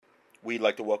We'd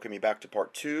like to welcome you back to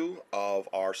part 2 of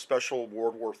our special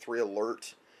World War III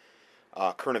alert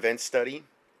current event study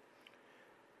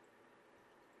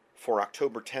for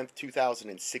October 10th,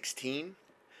 2016.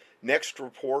 Next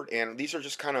report, and these are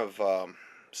just kind of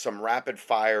some rapid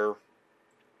fire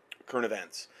current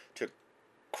events to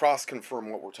cross confirm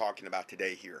what we're talking about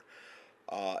today here.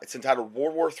 It's entitled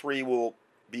World War III will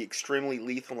be extremely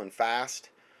lethal and fast.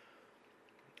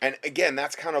 And again,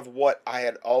 that's kind of what I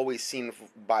had always seen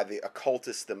by the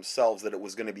occultists themselves, that it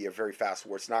was going to be a very fast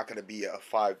war. It's not going to be a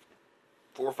 4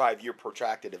 or 5 year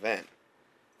protracted event.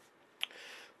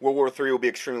 World War III will be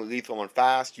extremely lethal and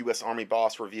fast. U.S. Army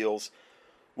boss reveals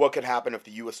what could happen if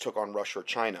the U.S. took on Russia or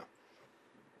China.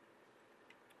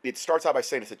 It starts out by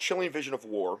saying it's a chilling vision of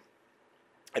war,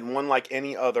 and one like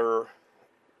any other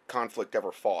conflict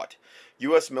ever fought.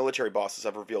 U.S. military bosses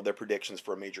have revealed their predictions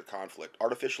for a major conflict.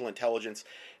 Artificial intelligence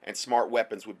and smart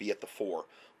weapons would be at the fore.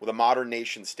 With the modern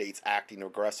nation states acting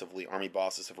aggressively, Army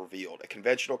bosses have revealed a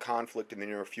conventional conflict in the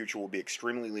near future will be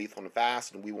extremely lethal and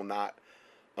fast, and we will not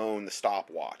own the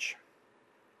stopwatch.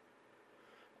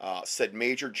 Said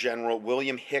Major General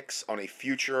William Hicks on a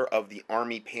Future of the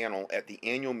Army panel at the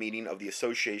annual meeting of the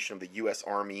Association of the U.S.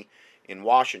 Army in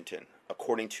Washington,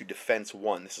 according to Defense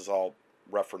One. This is all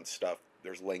reference stuff.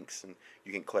 There's links, and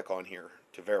you can click on here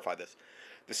to verify this.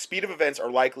 The speed of events are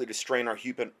likely to strain our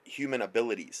human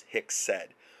abilities, Hicks said.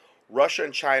 Russia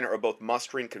and China are both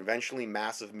mustering conventionally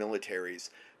massive militaries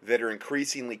that are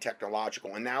increasingly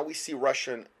technological. And now we see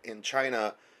Russia and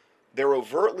China, they're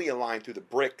overtly aligned through the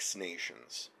BRICS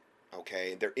nations.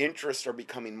 Okay, their interests are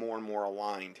becoming more and more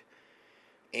aligned.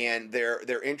 And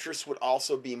their interests would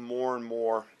also be more and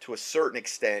more, to a certain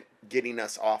extent, getting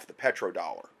us off the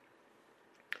petrodollar.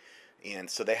 And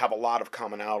so they have a lot of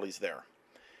commonalities there.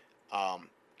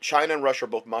 China and Russia are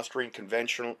both mustering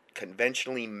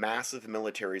conventionally massive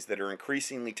militaries that are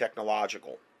increasingly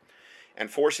technological,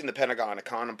 and forcing the Pentagon to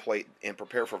contemplate and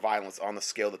prepare for violence on the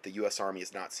scale that the U.S. Army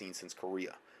has not seen since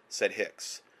Korea, said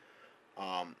Hicks.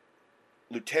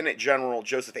 Lieutenant General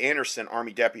Joseph Anderson,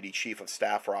 Army Deputy Chief of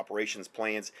Staff for Operations,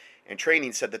 Plans, and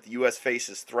Training, said that the U.S.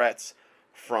 faces threats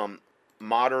from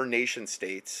modern nation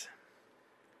states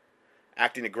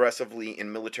acting aggressively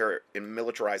in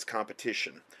militarized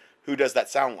competition. Who does that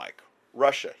sound like?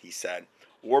 Russia, he said.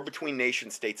 War between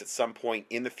nation states at some point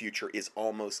in the future is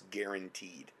almost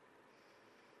guaranteed.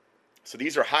 So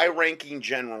these are high-ranking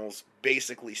generals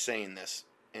basically saying this,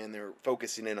 and they're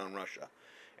focusing in on Russia.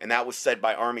 And that was said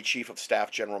by Army Chief of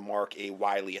Staff General Mark A.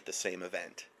 Wiley at the same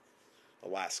event. The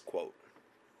last quote.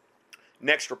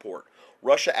 Next report.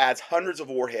 Russia adds hundreds of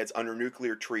warheads under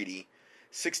nuclear treaty.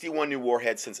 61 new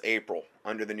warheads since April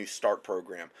under the new START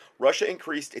program. Russia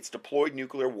increased its deployed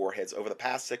nuclear warheads over the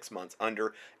past 6 months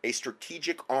under a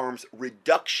strategic arms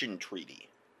reduction treaty,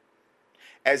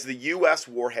 as the U.S.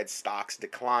 warhead stocks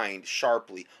declined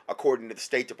sharply, according to the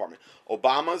State Department.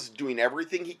 Obama's doing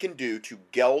everything he can do to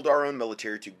geld our own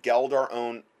military, to geld our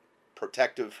own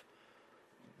protective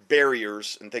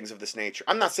barriers and things of this nature.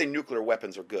 I'm not saying nuclear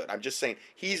weapons are good. I'm just saying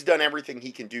he's done everything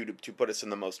he can do to put us in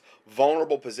the most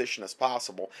vulnerable position as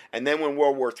possible. And then when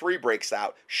World War III breaks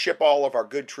out, ship all of our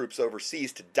good troops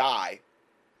overseas to die,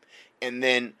 and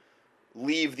then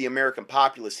leave the American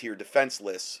populace here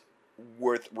defenseless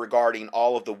regarding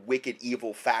all of the wicked,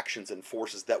 evil factions and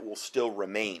forces that will still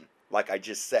remain, like I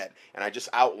just said. And I just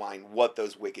outlined what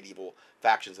those wicked, evil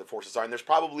factions and forces are. And there's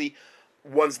probably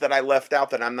ones that I left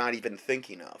out that I'm not even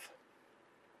thinking of.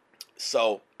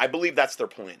 So I believe that's their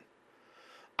plan.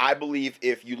 I believe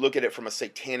if you look at it from a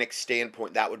satanic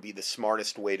standpoint, that would be the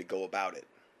smartest way to go about it.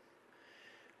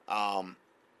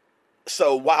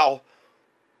 So while,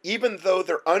 even though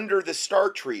they're under the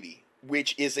START treaty,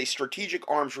 which is a strategic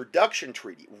arms reduction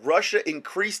treaty, Russia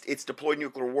increased its deployed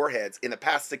nuclear warheads in the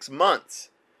past 6 months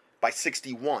by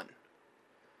 61.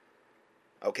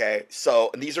 Okay, so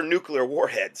these are nuclear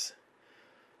warheads.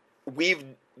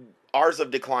 Ours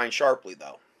have declined sharply,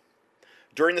 though.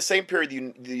 During the same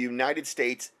period, the United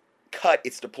States cut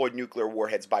its deployed nuclear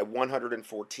warheads by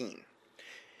 114,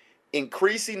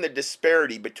 increasing the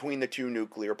disparity between the two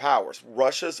nuclear powers.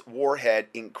 Russia's warhead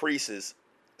increases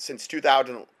since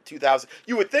 2000.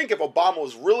 You would think if Obama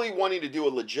was really wanting to do a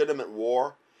legitimate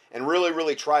war and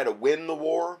really try to win the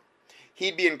war,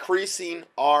 he'd be increasing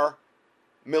our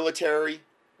military,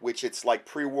 which it's like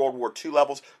pre-World War II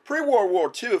levels. Pre-World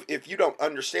War II, if you don't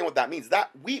understand what that means,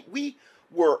 that we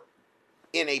were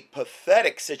in a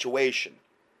pathetic situation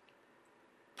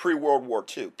pre-World War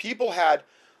II. People had,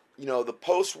 the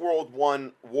post-World I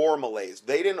war malaise.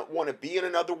 They didn't want to be in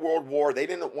another world war. They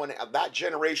didn't want to, that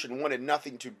generation wanted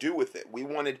nothing to do with it. We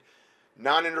wanted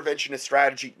non-interventionist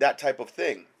strategy, that type of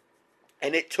thing.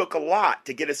 And it took a lot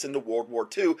to get us into World War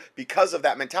II because of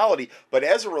that mentality. But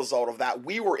as a result of that,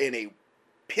 we were in a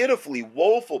pitifully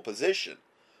woeful position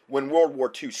when World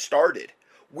War II started.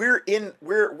 We're in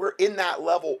that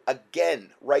level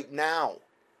again right now.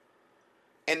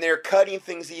 And they're cutting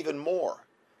things even more.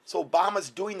 So Obama's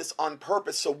doing this on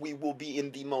purpose so we will be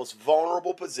in the most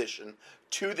vulnerable position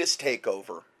to this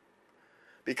takeover.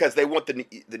 Because they want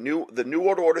the new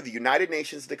world order, the United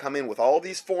Nations, to come in with all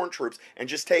these foreign troops and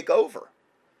just take over.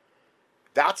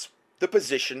 That's the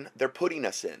position they're putting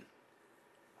us in.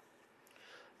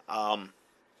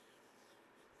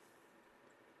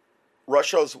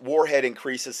 Russia's warhead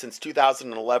increases since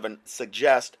 2011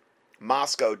 suggest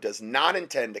Moscow does not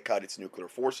intend to cut its nuclear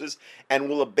forces and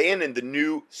will abandon the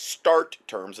new START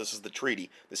terms. This is the treaty,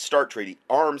 the START treaty,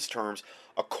 arms terms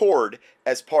accord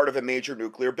as part of a major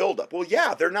nuclear buildup. Well,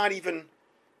 yeah, they're not even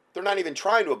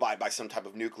trying to abide by some type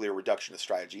of nuclear reductionist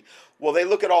strategy. Well, they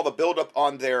look at all the buildup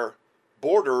on their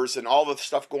borders and all the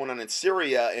stuff going on in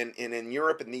Syria and in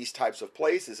Europe and these types of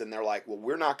places, and they're like, well,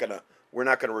 we're not gonna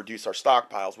reduce our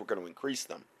stockpiles. We're going to increase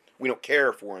them. We don't care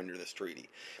if we're under this treaty.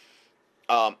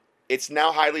 It's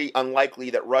now highly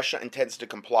unlikely that Russia intends to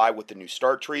comply with the New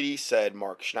START treaty, said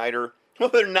Mark Schneider. Well,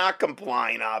 they're not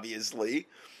complying, obviously.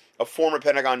 A former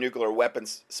Pentagon nuclear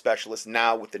weapons specialist,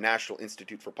 now with the National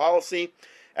Institute for Policy.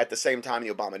 At the same time,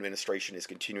 the Obama administration is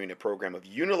continuing a program of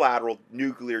unilateral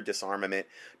nuclear disarmament,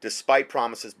 despite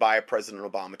promises by President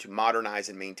Obama to modernize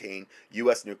and maintain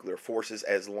U.S. nuclear forces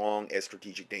as long as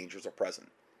strategic dangers are present.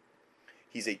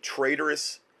 He's a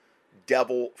traitorous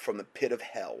devil from the pit of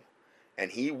hell,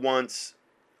 and he wants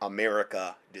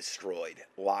America destroyed,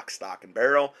 lock, stock, and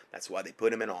barrel. That's why they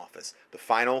put him in office. The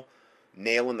final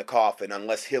nail in the coffin,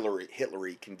 unless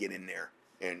Hillary can get in there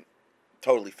and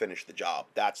totally finish the job.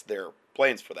 That's their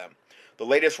plans for them. The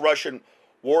latest Russian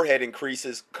warhead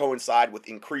increases coincide with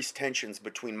increased tensions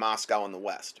between Moscow and the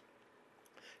West.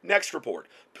 Next report.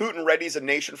 Putin readies a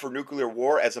nation for nuclear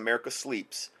war as America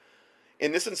sleeps.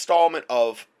 In this installment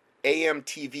of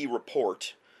AMTV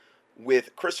Report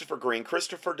with Christopher Green,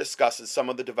 Christopher discusses some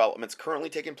of the developments currently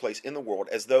taking place in the world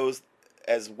as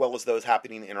well as those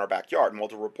happening in our backyard.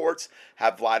 Multiple reports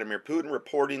have Vladimir Putin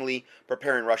reportedly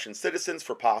preparing Russian citizens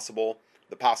for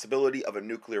the possibility of a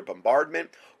nuclear bombardment.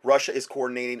 Russia is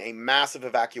coordinating a massive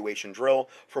evacuation drill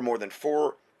for more than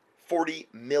 40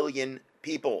 million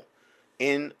people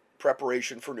in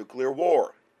preparation for nuclear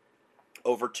war.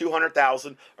 Over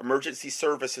 200,000 emergency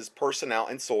services personnel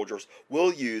and soldiers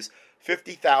will use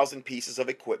 50,000 pieces of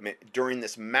equipment during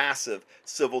this massive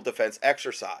civil defense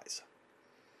exercise.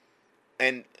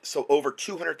 And so over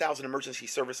 200,000 emergency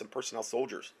service and personnel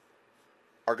soldiers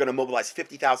are going to mobilize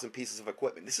 50,000 pieces of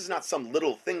equipment. This is not some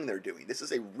little thing they're doing. This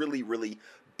is a really, really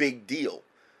big deal.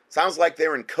 Sounds like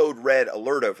they're in code red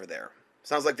alert over there.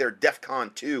 Sounds like they're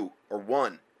DEFCON 2 or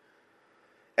 1.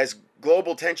 As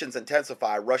global tensions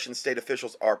intensify, Russian state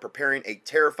officials are preparing a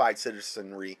terrified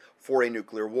citizenry for a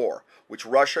nuclear war, which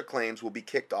Russia claims will be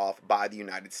kicked off by the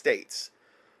United States.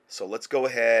 So let's go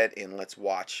ahead and let's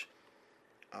watch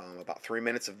about 3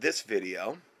 minutes of this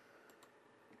video.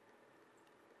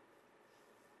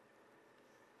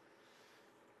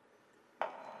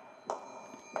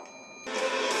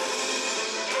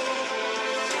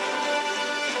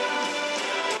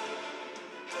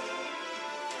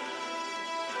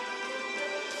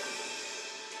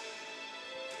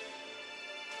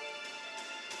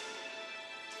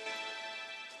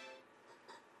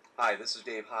 Hi, this is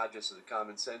Dave Hodges of the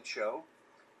Common Sense Show,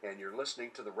 and you're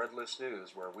listening to the Red List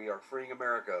News, where we are freeing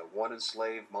America one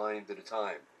enslaved mind at a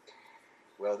time.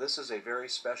 Well, this is a very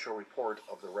special report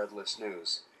of the Red List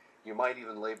News. You might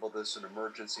even label this an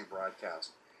emergency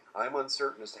broadcast. I'm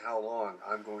uncertain as to how long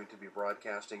I'm going to be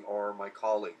broadcasting, or my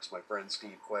colleagues, my friend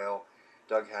Steve Quayle,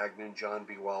 Doug Hagman, John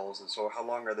B. Wells, and so how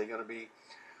long are they going to be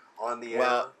on the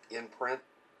air, in print?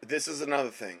 This is another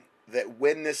thing, that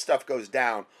when this stuff goes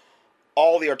down,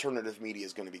 all the alternative media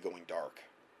is going to be going dark.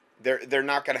 They're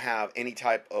not going to have any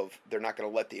type of, they're not going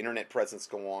to let the internet presence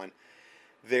go on.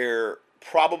 They're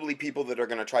probably people that are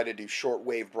going to try to do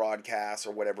shortwave broadcasts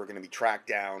or whatever are going to be tracked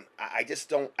down. I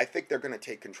think they're going to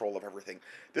take control of everything.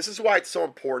 This is why it's so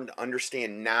important to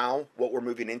understand now what we're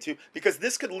moving into, because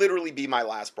this could literally be my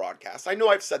last broadcast. I know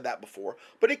I've said that before,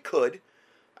 but it could.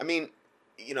 I mean,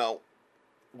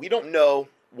 we don't know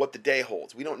what the day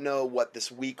holds. We don't know what this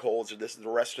week holds, or the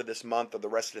rest of this month, or the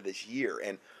rest of this year.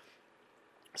 And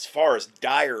as far as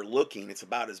dire looking, it's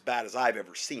about as bad as I've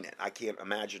ever seen it. I can't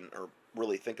imagine or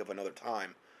really think of another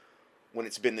time when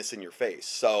it's been this in your face.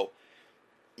 So,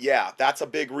 yeah, that's a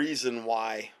big reason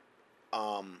why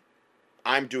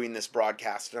I'm doing this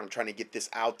broadcast, and I'm trying to get this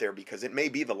out there, because it may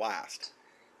be the last.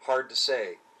 Hard to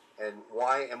say. And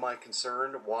why am I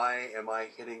concerned? Why am I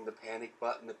hitting the panic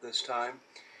button at this time?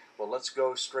 Well, let's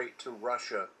go straight to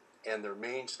Russia and their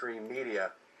mainstream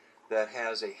media that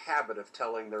has a habit of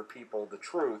telling their people the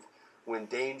truth when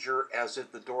danger is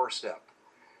at the doorstep.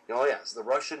 Oh yes, the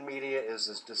Russian media is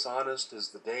as dishonest as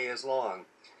the day is long,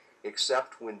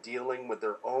 except when dealing with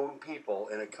their own people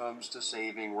and it comes to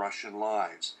saving Russian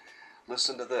lives.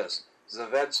 Listen to this.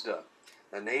 Zvezda,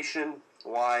 a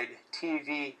nationwide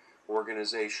TV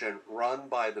organization run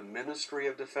by the Ministry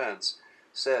of Defense,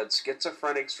 said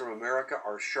schizophrenics from America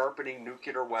are sharpening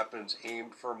nuclear weapons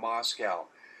aimed for Moscow.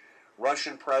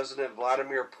 Russian President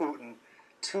Vladimir Putin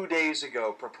 2 days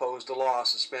ago proposed a law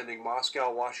suspending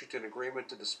Moscow-Washington agreement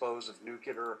to dispose of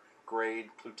nuclear-grade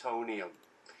plutonium.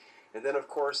 And then, of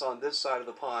course, on this side of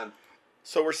the pond,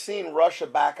 so we're seeing Russia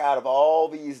back out of all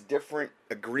these different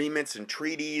agreements and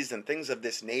treaties and things of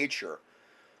this nature.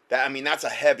 That, I mean, that's a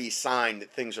heavy sign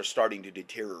that things are starting to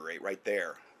deteriorate right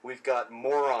there. We've got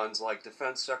morons like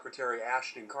Defense Secretary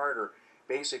Ashton Carter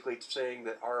basically saying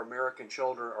that our American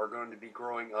children are going to be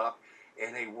growing up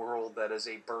in a world that is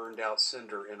a burned-out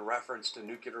cinder in reference to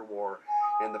nuclear war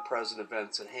and the present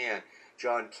events at hand.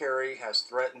 John Kerry has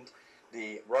threatened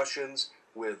the Russians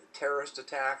with terrorist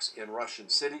attacks in Russian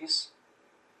cities.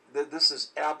 This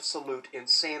is absolute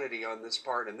insanity on this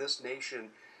part, and this nation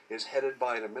is headed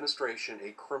by an administration,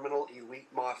 a criminal elite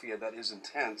mafia that is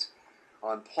intent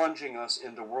on plunging us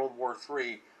into World War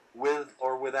III with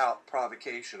or without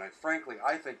provocation. Frankly,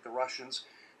 I think the Russians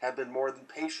have been more than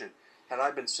patient. Had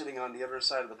I been sitting on the other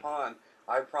side of the pond,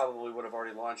 I probably would have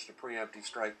already launched a preemptive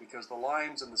strike because the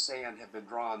lines in the sand have been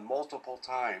drawn multiple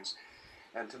times.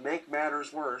 And to make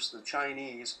matters worse, the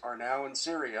Chinese are now in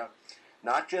Syria,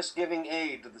 not just giving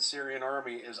aid to the Syrian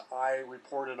army, as I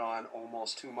reported on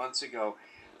almost 2 months ago.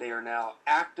 They are now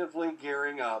actively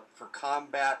gearing up for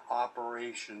combat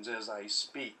operations as I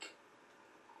speak.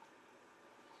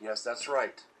 Yes, that's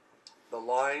right. The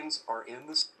lines are in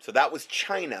the... So that was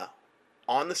China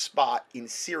on the spot in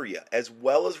Syria, as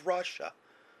well as Russia.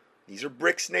 These are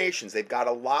BRICS nations. They've got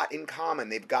a lot in common.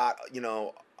 They've got,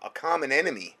 a common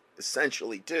enemy,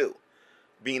 essentially, too,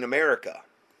 being America.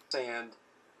 Sand,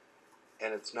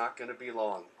 and it's not going to be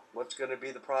long. What's going to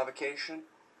be the provocation?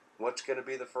 What's going to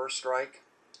be the first strike?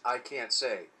 I can't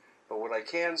say. But what I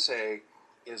can say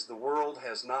is the world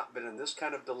has not been in this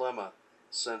kind of dilemma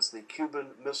since the Cuban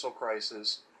Missile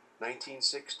Crisis,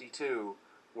 1962,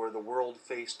 where the world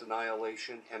faced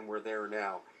annihilation, and we're there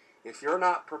now. If you're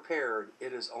not prepared,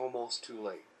 it is almost too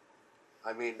late.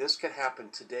 I mean, this could happen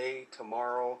today,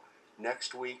 tomorrow,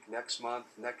 next week, next month,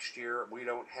 next year. We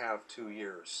don't have 2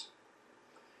 years.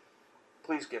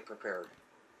 Please get prepared.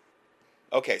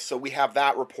 Okay, so we have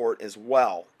that report as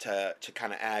well to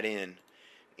kind of add in.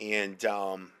 And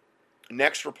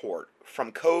next report,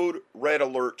 from code red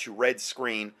alert to red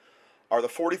screen, are the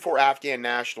 44 Afghan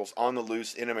nationals on the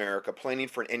loose in America planning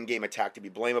for an endgame attack to be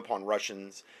blamed upon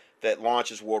Russians that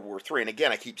launches World War III. And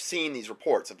again, I keep seeing these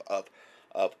reports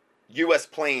of U.S.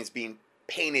 planes being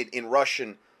painted in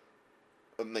Russian,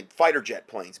 fighter jet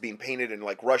planes being painted in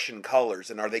like Russian colors.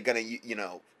 And are they going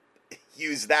to,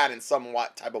 use that in some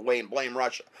type of way and blame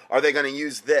Russia? Are they going to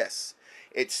use this?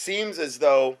 It seems as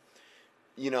though,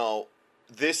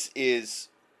 this is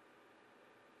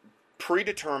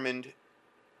predetermined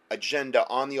agenda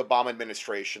on the Obama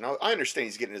administration. I understand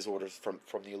he's getting his orders from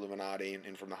the Illuminati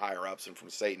and from the higher-ups and from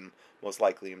Satan, most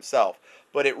likely himself.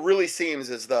 But it really seems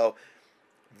as though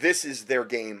this is their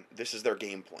game. This is their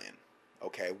game plan.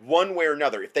 Okay, one way or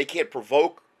another, if they can't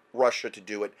provoke Russia to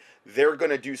do it, they're going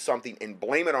to do something and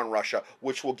blame it on Russia,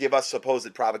 which will give us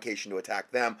supposed provocation to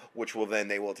attack them, which will then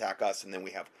they will attack us, and then we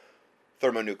have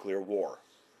thermonuclear war.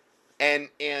 And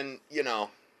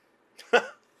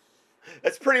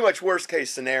that's pretty much worst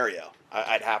case scenario,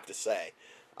 I'd have to say.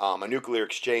 A nuclear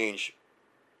exchange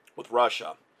with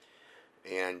Russia.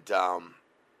 And,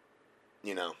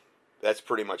 that's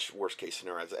pretty much worst case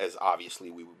scenario, as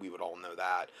obviously we would all know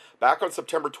that. Back on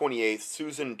September 28th,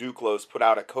 Susan Duclos put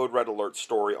out a Code Red Alert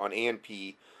story on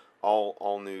ANP,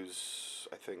 All News,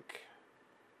 I think.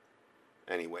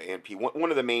 Anyway, ANP, one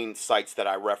of the main sites that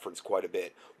I reference quite a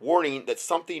bit, warning that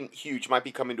something huge might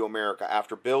be coming to America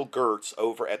after Bill Gertz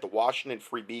over at the Washington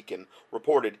Free Beacon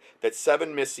reported that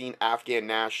 7 missing Afghan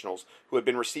nationals who had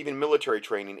been receiving military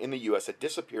training in the U.S. had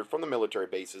disappeared from the military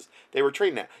bases they were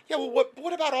training at. Yeah, well,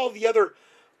 what about all the other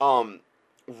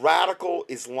radical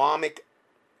Islamic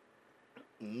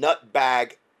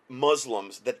nutbag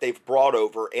Muslims that they've brought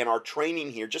over and are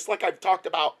training here, just like I've talked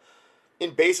about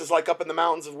in bases like up in the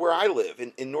mountains of where I live,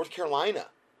 in North Carolina?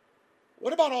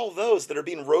 What about all those that are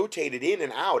being rotated in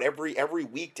and out every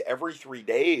week to every 3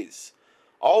 days?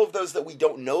 all of those that we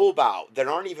don't know about, that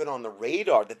aren't even on the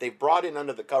radar, that they've brought in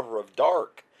under the cover of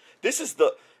dark.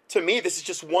 To me, this is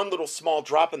just one little small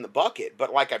drop in the bucket.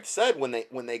 But like I've said, when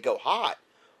they go hot,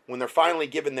 when they're finally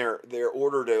given their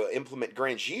order to implement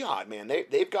Grand Jihad, man,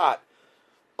 they've got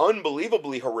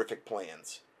unbelievably horrific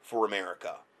plans for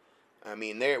America. I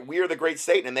mean, we are the great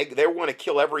Satan, and they want to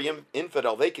kill every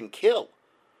infidel they can kill.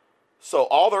 So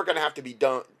all they're going to have to be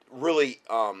done, really,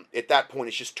 at that point,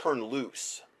 is just turn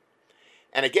loose.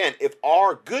 And again, if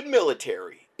our good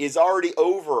military is already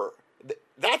over,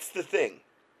 that's the thing.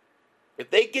 If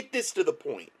they get this to the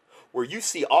point where you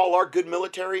see all our good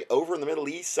military over in the Middle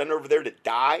East sent over there to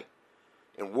die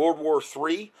in World War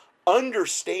III,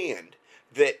 understand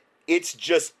that it's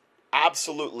just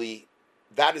absolutely,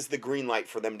 that is the green light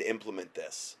for them to implement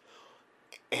this.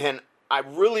 And I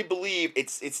really believe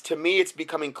to me, it's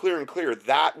becoming clearer and clearer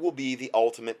that will be the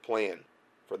ultimate plan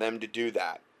for them to do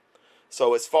that.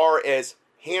 So as far as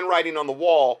handwriting on the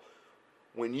wall,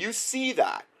 when you see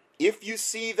that, if you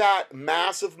see that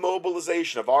massive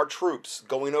mobilization of our troops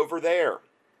going over there,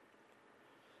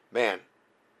 man,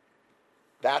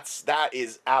 that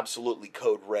is absolutely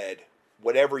code red.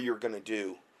 Whatever you're going to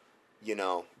do,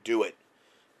 do it.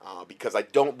 Because I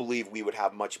don't believe we would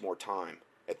have much more time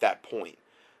at that point.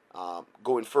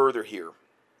 Going further here,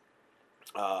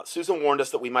 Susan warned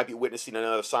us that we might be witnessing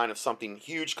another sign of something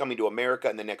huge coming to America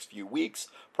in the next few weeks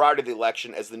prior to the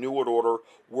election as the New World Order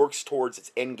works towards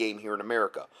its endgame here in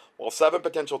America. While 7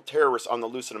 potential terrorists on the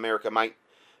loose in America might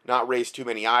not raise too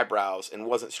many eyebrows and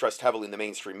wasn't stressed heavily in the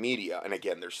mainstream media, and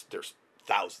again, there's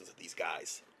thousands of these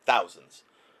guys. Thousands.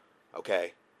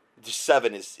 Okay? Just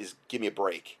 7 is give me a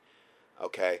break.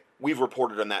 Okay? We've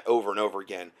reported on that over and over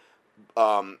again.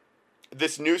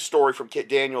 This news story from Kit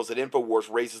Daniels at InfoWars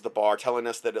raises the bar, telling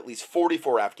us that at least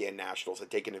 44 Afghan nationals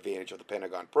had taken advantage of the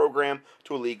Pentagon program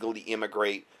to illegally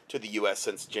immigrate to the U.S.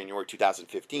 since January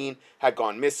 2015, had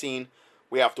gone missing.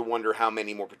 We have to wonder how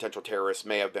many more potential terrorists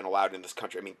may have been allowed in this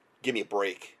country. I mean, give me a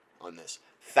break on this.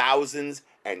 Thousands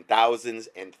and thousands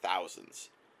and thousands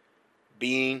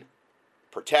being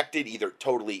protected either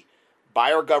totally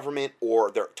by our government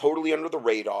or they're totally under the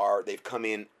radar. They've come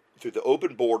in through the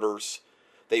open borders.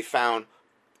 They found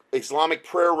Islamic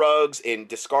prayer rugs and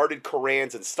discarded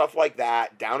Korans and stuff like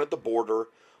that down at the border.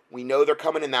 We know they're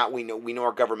coming in that. We know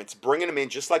our government's bringing them in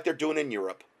just like they're doing in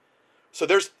Europe. So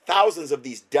there's thousands of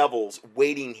these devils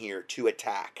waiting here to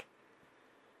attack.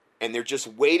 And they're just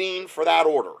waiting for that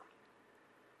order.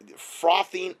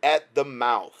 Frothing at the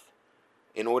mouth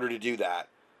in order to do that.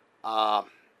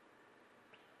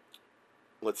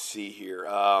 Let's see here.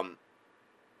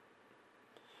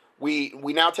 We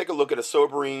now take a look at a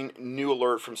sobering new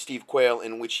alert from Steve Quayle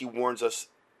in which he warns us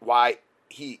why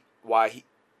he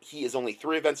is only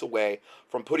 3 events away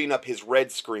from putting up his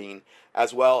red screen,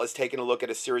 as well as taking a look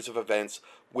at a series of events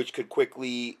which could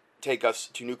quickly take us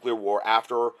to nuclear war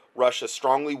after Russia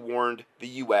strongly warned the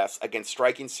U.S. against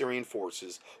striking Syrian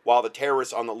forces, while the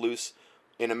terrorists on the loose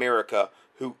in America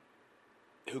who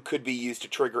could be used to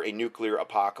trigger a nuclear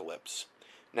apocalypse.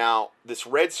 Now, this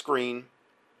red screen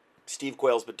Steve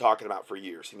Quayle's been talking about for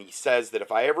years, and he says that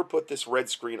if I ever put this red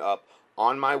screen up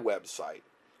on my website,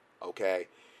 okay,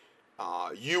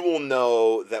 you will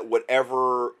know that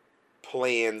whatever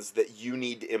plans that you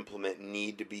need to implement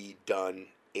need to be done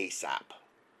ASAP.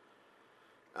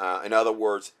 In other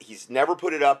words, he's never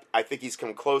put it up. I think he's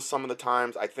come close some of the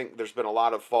times. I think there's been a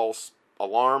lot of false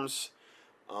alarms.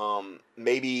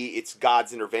 Maybe it's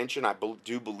God's intervention. I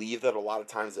do believe that a lot of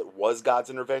times it was God's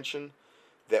intervention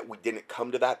that we didn't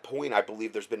come to that point. I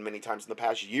believe there's been many times in the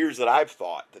past years that I've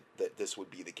thought that this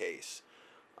would be the case.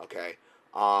 Okay.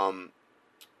 And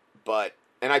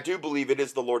I do believe it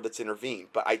is the Lord that's intervened,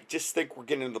 but I just think we're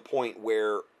getting to the point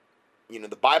where,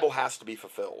 the Bible has to be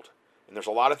fulfilled. And there's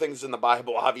a lot of things in the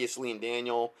Bible, obviously in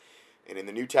Daniel and in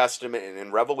the New Testament and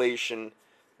in Revelation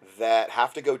that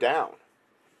have to go down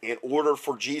in order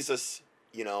for Jesus,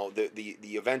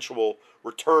 the eventual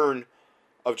return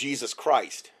of Jesus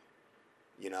Christ,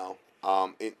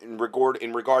 in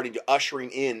regarding to ushering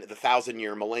in the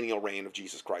 1,000-year millennial reign of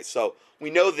Jesus Christ. So we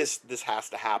know this has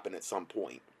to happen at some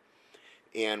point.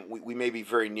 And we may be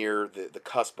very near the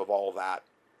cusp of all of that,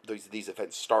 these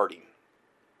events starting.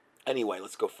 Anyway,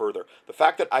 let's go further. The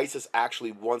fact that ISIS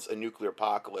actually wants a nuclear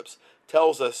apocalypse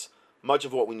tells us much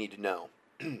of what we need to know.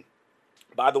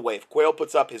 By the way, if Quayle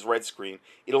puts up his red screen,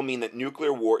 it'll mean that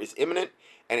nuclear war is imminent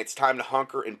and it's time to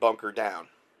hunker and bunker down.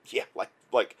 Yeah,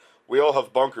 like we all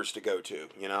have bunkers to go to,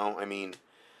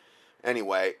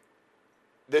 Anyway,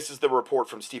 this is the report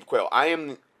from Steve Quayle. I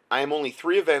am only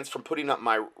 3 events from putting up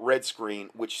my red screen,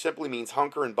 which simply means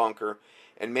hunker and bunker,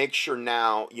 And make sure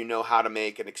now you know how to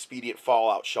make an expedient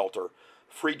fallout shelter.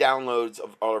 Free downloads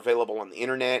are available on the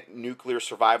internet. Nuclear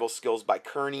Survival Skills by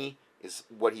Kearney is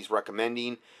what he's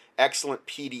recommending. Excellent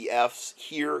PDFs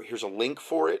here. Here's a link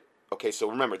for it. Okay, so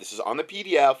remember, this is on the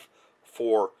PDF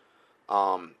for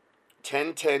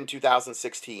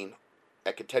 10/10/2016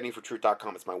 at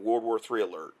contendingfortruth.com. It's my World War III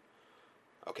alert.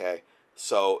 Okay,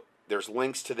 so there's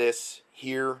links to this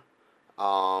here.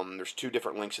 There's 2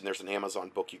 different links, and there's an Amazon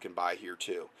book you can buy here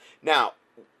too. Now,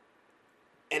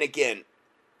 and again,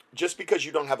 just because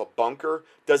you don't have a bunker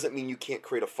doesn't mean you can't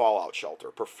create a fallout shelter,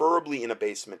 preferably in a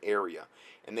basement area.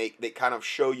 And they kind of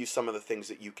show you some of the things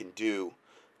that you can do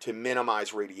to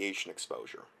minimize radiation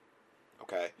exposure.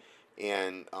 Okay,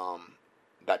 and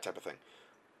that type of thing.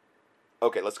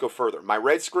 Okay, let's go further. My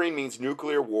red screen means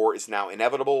nuclear war is now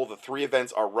inevitable. The 3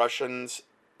 events are Russians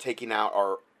taking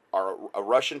out a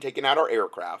Russian taking out our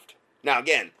aircraft. Now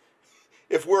again,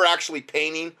 if we're actually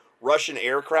painting Russian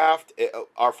aircraft,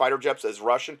 our fighter jets as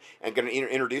Russian, and going to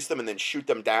introduce them and then shoot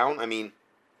them down, I mean,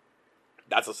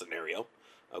 that's a scenario.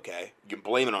 Okay, you can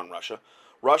blame it on Russia.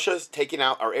 Russia's taking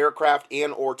out our aircraft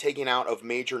and or taking out of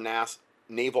major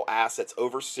naval assets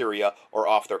over Syria or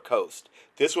off their coast.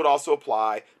 This would also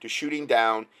apply to shooting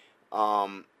down,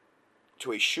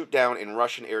 to a shoot down in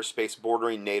Russian airspace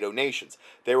bordering NATO nations.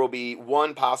 There will be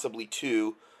 1, possibly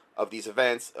 2 of these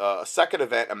events. A second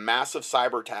event, a massive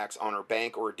cyber attacks on our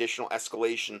bank or additional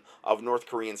escalation of North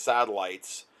Korean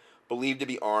satellites believed to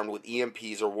be armed with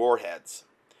EMPs or warheads.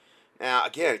 Now,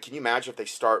 again, can you imagine if they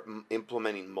start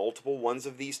implementing multiple ones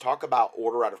of these? Talk about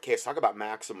order out of chaos. Talk about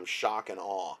maximum shock and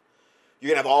awe. You're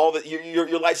going to have all the...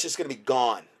 Your life's just going to be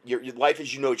gone. Your life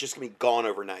as you know it's just going to be gone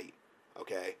overnight.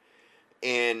 Okay?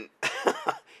 And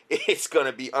it's going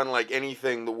to be unlike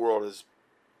anything the world has...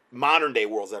 modern day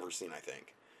world's ever seen, I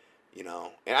think. You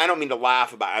know? And I don't mean to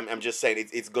laugh about it. I'm just saying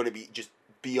it's going to be just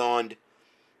beyond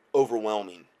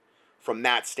overwhelming from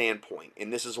that standpoint.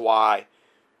 And this is why...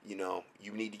 you know,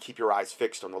 you need to keep your eyes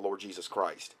fixed on the Lord Jesus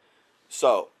Christ.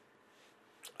 So,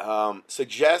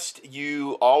 suggest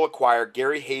you all acquire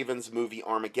Gary Haven's movie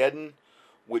Armageddon,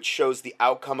 which shows the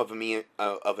outcome of an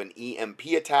EMP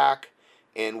attack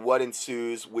and what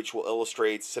ensues, which will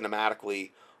illustrate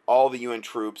cinematically all the UN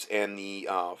troops and the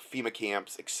FEMA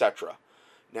camps, etc.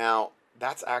 Now,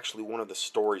 that's actually one of the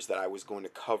stories that I was going to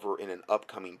cover in an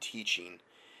upcoming teaching.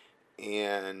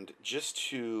 And just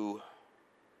to...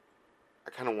 I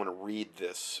kind of want to read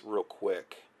this real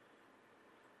quick.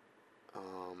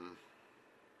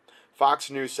 Fox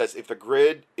News says if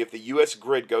the U.S.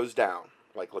 grid goes down,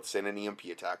 like let's say an EMP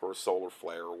attack or a solar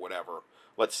flare or whatever,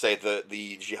 let's say the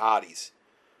jihadis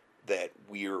that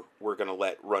we're going to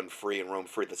let run free and roam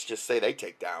free, let's just say they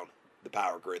take down the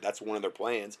power grid. That's one of their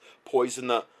plans. Poison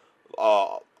the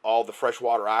all the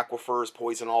freshwater aquifers,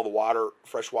 poison all the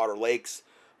freshwater lakes,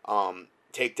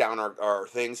 take down our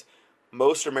things.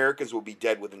 Most Americans will be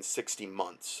dead within 60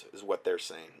 months, is what they're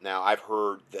saying. Now, I've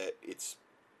heard that it's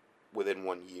within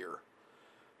 1 year.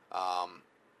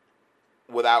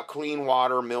 Without clean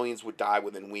water, millions would die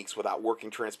within weeks. Without working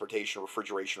transportation,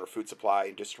 refrigeration, or food supply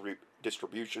and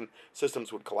distribution,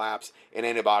 systems would collapse, and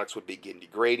antibiotics would begin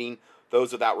degrading.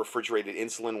 Those without refrigerated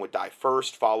insulin would die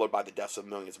first, followed by the deaths of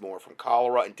millions more from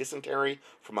cholera and dysentery,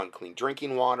 from unclean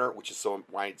drinking water, which is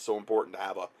why it's so important to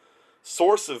have a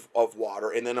source of water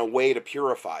and then a way to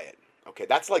purify it. Okay,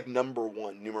 that's like numero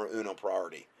uno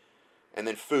priority. And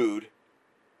then food,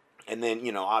 and then,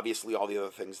 you know, obviously all the other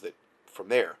things that from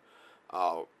there.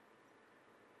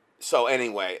 So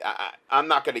anyway, I'm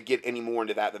not going to get any more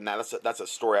into that than that. That's a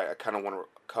story I kind of want to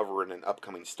cover in an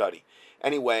upcoming study.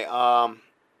 Anyway,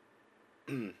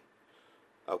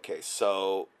 okay,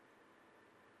 so,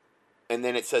 and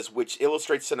then it says, which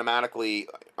illustrates cinematically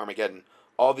Armageddon,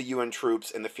 all the UN troops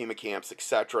and the FEMA camps,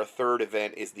 etc. Third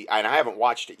event is and I haven't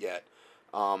watched it yet.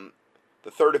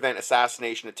 The third event,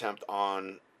 assassination attempt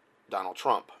on Donald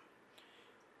Trump.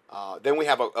 Then we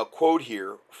have a quote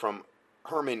here from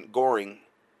Hermann Göring,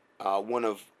 one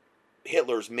of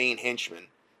Hitler's main henchmen.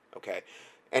 Okay,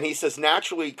 and he says,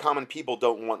 naturally, common people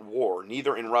don't want war,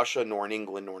 neither in Russia, nor in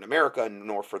England, nor in America,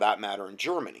 nor for that matter in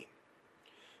Germany.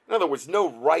 In other words,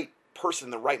 no right person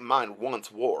in the right mind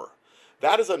wants war.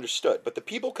 That is understood, but the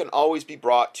people can always be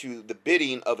brought to the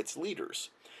bidding of its leaders.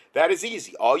 That is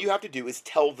easy. All you have to do is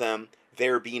tell them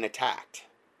they're being attacked.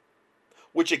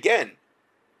 Which again,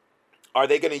 are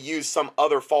they going to use some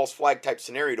other false flag type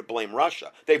scenario to blame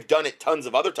Russia? They've done it tons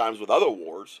of other times with other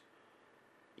wars.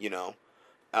 You know,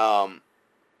 all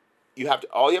you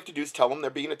have to do is tell them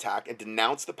they're being attacked and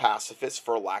denounce the pacifists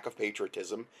for a lack of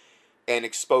patriotism and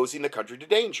exposing the country to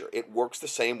danger. It works the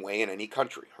same way in any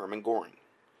country. Hermann Göring.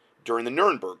 during the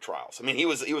Nuremberg trials. I mean, he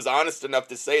was honest enough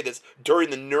to say this during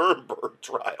the Nuremberg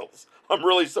trials. I'm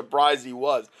really surprised he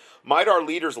was. Might our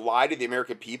leaders lie to the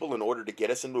American people in order to get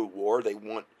us into a war they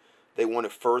want to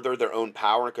further their own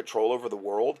power and control over the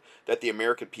world that the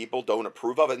American people don't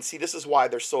approve of? And see, this is why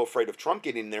they're so afraid of Trump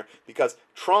getting in there, because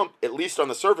Trump, at least on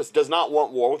the surface, does not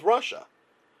want war with Russia.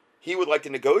 He would like to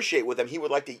negotiate with them. He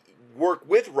would like to work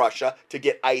with Russia to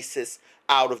get ISIS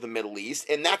out of the Middle East,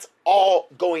 and that's all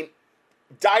going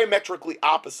diametrically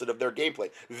opposite of their gameplay.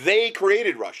 They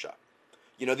created Russia.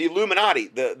 You know, the Illuminati,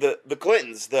 the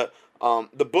Clintons, the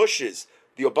Bushes,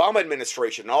 the Obama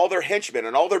administration, and all their henchmen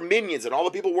and all their minions and all the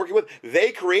people working with,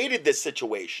 they created this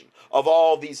situation of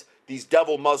all these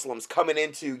devil Muslims coming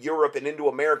into Europe and into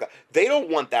America. They don't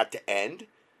want that to end.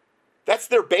 That's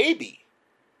their baby.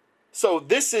 So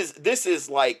this is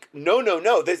like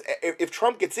no. This, if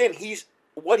Trump gets in, his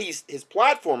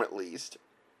platform at least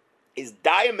is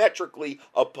diametrically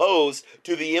opposed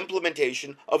to the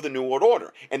implementation of the New World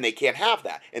Order, and they can't have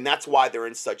that, and that's why they're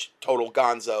in such total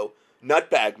gonzo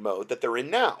nutbag mode that they're in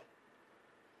now.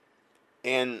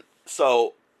 And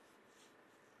so,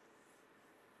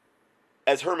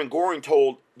 as Hermann Goring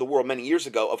told the world many years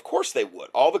ago, of course they would.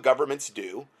 All the governments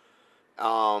do.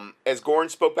 As Goring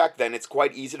spoke back then, it's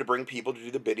quite easy to bring people to do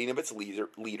the bidding of its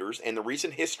leaders, and the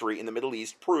recent history in the Middle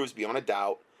East proves beyond a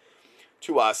doubt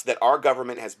to us that our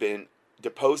government has been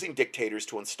deposing dictators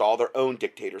to install their own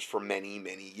dictators for many,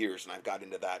 many years, and I've got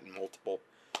into that in multiple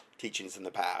teachings in the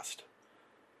past.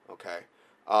 Okay.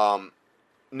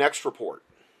 Next report.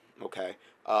 Okay.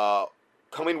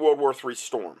 Coming World War III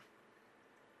storm.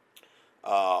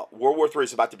 World War III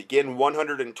is about to begin.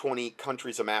 120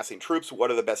 countries amassing troops.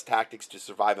 What are the best tactics to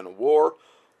survive in a war?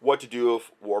 What to do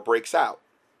if war breaks out?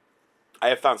 I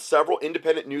have found several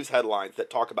independent news headlines that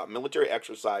talk about military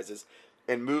exercises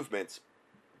and movements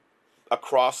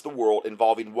across the world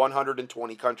involving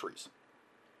 120 countries.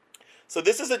 So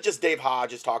this isn't just Dave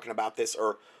Hodges talking about this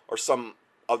or some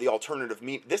of the alternative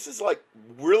media. This is like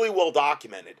really well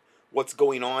documented what's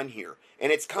going on here.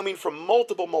 And it's coming from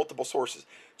multiple sources.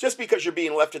 Just because you're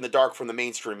being left in the dark from the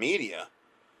mainstream media,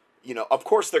 you know, of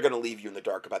course they're going to leave you in the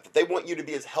dark about that. They want you to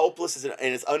be as helpless and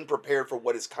as unprepared for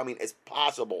what is coming as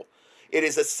possible. It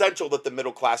is essential that the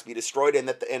middle class be destroyed, and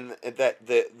that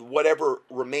the whatever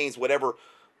remains, whatever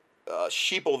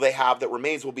sheeple they have that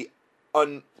remains, will be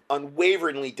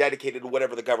unwaveringly dedicated to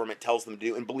whatever the government tells them to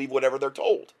do and believe whatever they're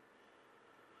told.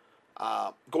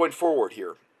 Going forward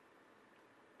here,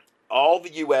 all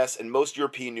the U.S. and most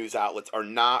European news outlets are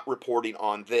not reporting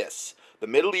on this. The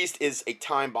Middle East is a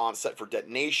time bomb set for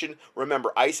detonation.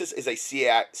 Remember, ISIS is a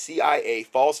CIA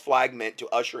false flag meant to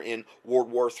usher in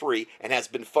World War III and has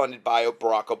been funded by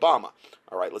Barack Obama.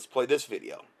 All right, let's play this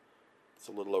video. It's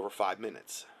a little over 5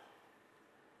 minutes.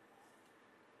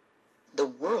 The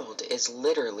world is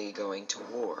literally going to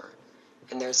war,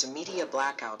 and there's a media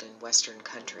blackout in Western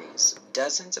countries.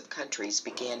 Dozens of countries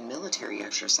began military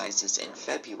exercises in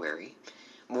February.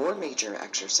 More major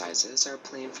exercises are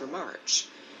planned for March.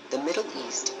 The Middle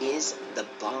East is the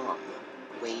bomb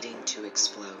waiting to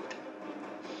explode.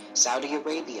 Saudi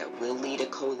Arabia will lead a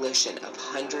coalition of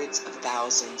hundreds of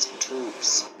thousands of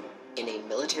troops in a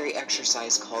military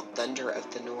exercise called Thunder of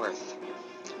the North.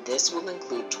 This will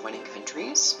include 20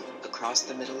 countries across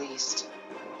the Middle East.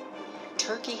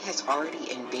 Turkey has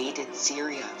already invaded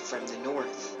Syria from the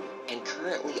north and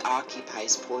currently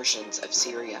occupies portions of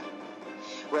Syria.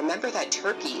 Remember that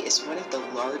Turkey is one of the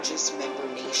largest member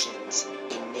nations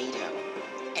in NATO.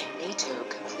 And NATO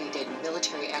completed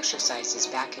military exercises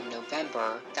back in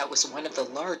November that was one of the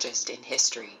largest in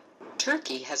history.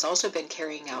 Turkey has also been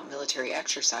carrying out military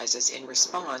exercises in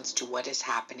response to what is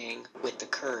happening with the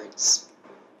Kurds.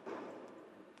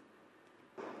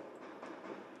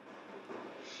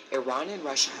 Iran and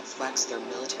Russia have flexed their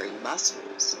military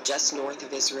muscles just north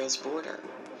of Israel's border,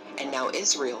 and now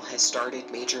Israel has started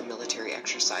major military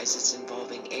exercises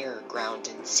involving air, ground,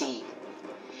 and sea.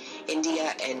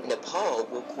 India and Nepal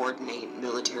will coordinate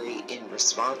military in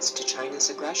response to China's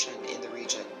aggression in the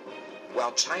region,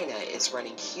 while China is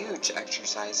running huge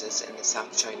exercises in the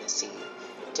South China Sea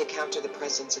to counter the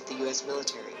presence of the U.S.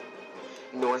 military.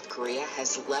 North Korea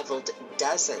has leveled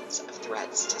dozens of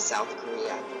threats to South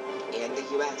Korea and the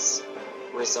U.S.,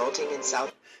 resulting in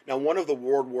South... Now, one of the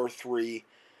World War III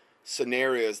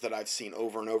scenarios that I've seen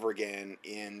over and over again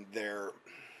in their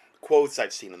quotes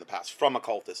I've seen in the past from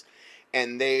occultists,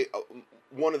 and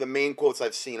one of the main quotes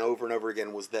I've seen over and over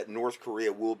again was that North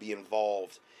Korea will be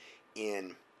involved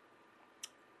in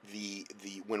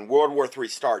when World War III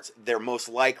starts. They're most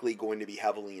likely going to be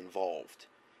heavily involved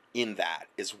in that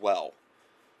as well.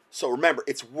 So remember,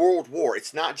 it's world war.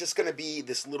 It's not just going to be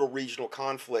this little regional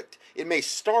conflict. It may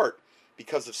start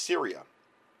because of Syria,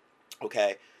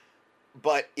 okay?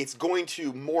 But it's going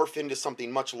to morph into something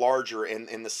much larger,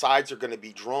 and the sides are going to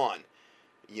be drawn.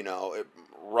 You know,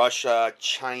 Russia,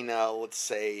 China, let's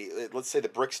say the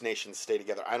BRICS nations stay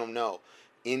together. I don't know.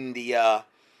 India,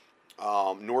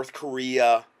 North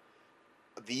Korea,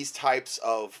 these types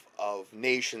of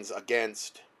nations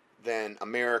against then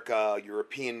America,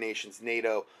 European nations,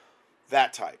 NATO,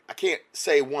 that type. I can't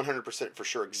say 100% for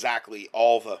sure exactly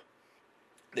all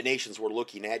the nations we're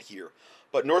looking at here.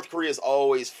 But North Korea is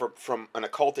always, from an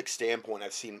occultic standpoint,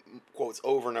 I've seen quotes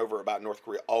over and over about North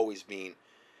Korea always being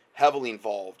heavily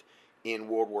involved in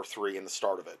World War III and the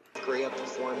start of it. Korea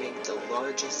performing the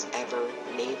largest ever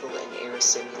naval and air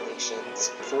simulations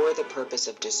for the purpose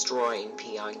of destroying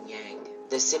Pyongyang.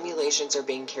 The simulations are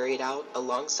being carried out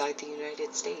alongside the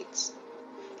United States.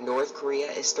 North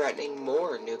Korea is threatening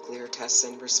more nuclear tests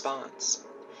in response.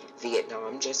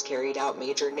 Vietnam just carried out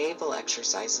major naval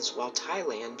exercises while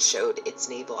Thailand showed its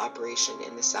naval operation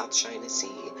in the South China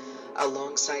Sea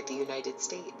alongside the United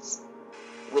States,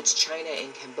 which China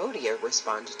and Cambodia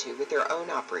responded to with their own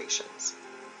operations.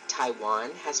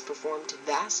 Taiwan has performed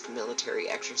vast military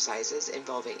exercises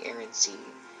involving air and sea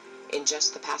in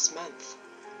just the past month.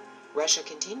 Russia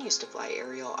continues to fly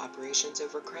aerial operations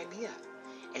over Crimea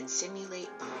and simulate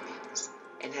bombings,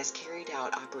 and has carried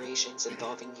out operations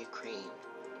involving Ukraine.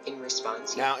 In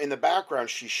response, now in the background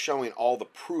she's showing all the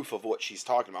proof of what she's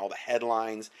talking about, all the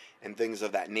headlines and things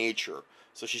of that nature.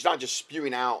 So she's not just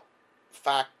spewing out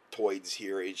factoids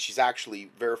here. She's actually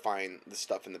verifying the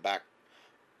stuff in the back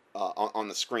on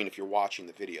the screen if you're watching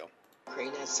the video.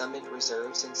 Ukraine has summoned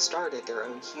reserves and started their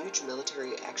own huge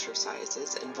military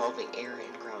exercises involving air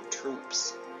and ground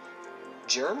troops.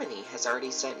 Germany has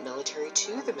already sent military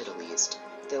to the Middle East,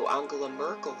 though Angela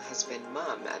Merkel has been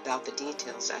mum about the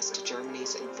details as to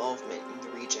Germany's involvement in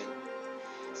the region.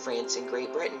 France and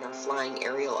Great Britain are flying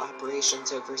aerial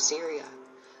operations over Syria.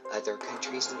 Other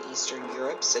countries in Eastern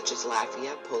Europe, such as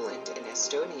Latvia, Poland, and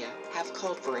Estonia, have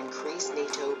called for increased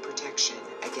NATO protection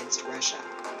against Russia.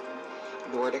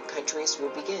 Nordic countries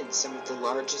will begin some of the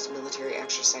largest military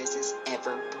exercises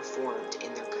ever performed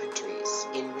in their countries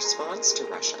in response to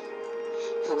Russia,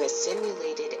 who has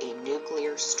simulated a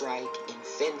nuclear strike in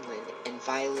Finland and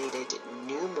violated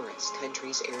numerous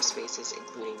countries' airspaces,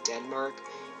 including Denmark,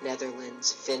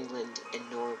 Netherlands, Finland,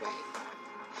 and Norway.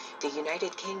 The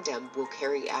United Kingdom will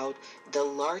carry out the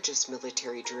largest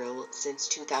military drill since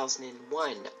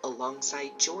 2001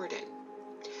 alongside Jordan.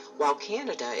 While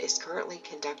Canada is currently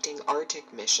conducting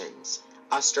Arctic missions,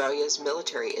 Australia's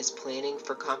military is planning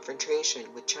for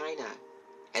confrontation with China.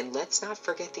 And let's not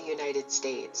forget the United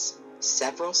States.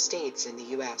 Several states in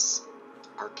the U.S.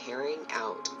 are carrying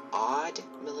out odd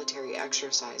military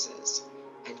exercises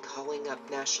and calling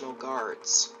up National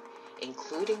Guards,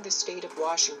 including the state of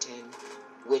Washington,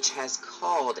 which has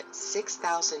called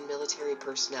 6,000 military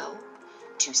personnel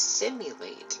to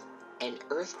simulate an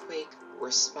earthquake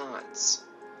response.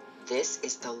 This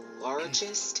is the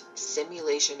largest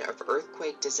simulation of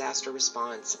earthquake disaster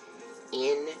response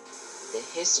in the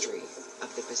history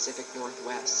of the Pacific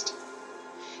Northwest.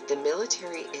 The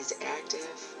military is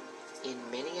active in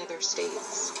many other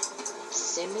states,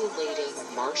 simulating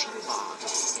martial law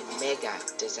and mega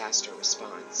disaster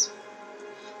response,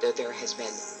 though there has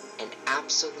been an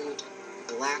absolute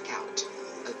blackout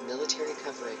of military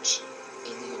coverage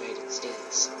in the United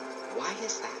States. Why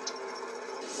is that?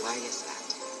 Why is that?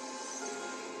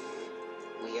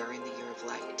 We are in the year of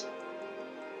light,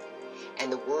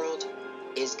 and the world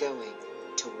is going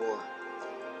to war.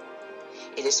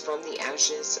 It is from the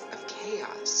ashes of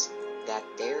chaos that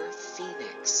their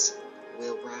phoenix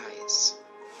will rise.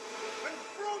 And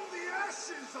from the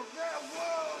ashes of their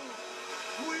world,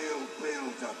 we'll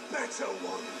build a better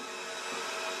one.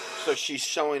 So she's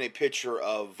showing a picture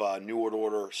of New World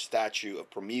Order statue of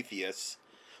Prometheus,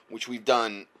 which we've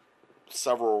done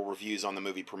several reviews on the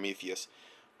movie Prometheus.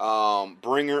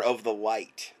 Bringer of the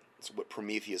Light. That's what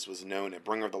Prometheus was known as.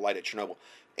 Bringer of the Light at Chernobyl.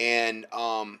 And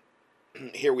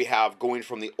here we have going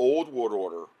from the old world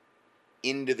order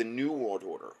into the new world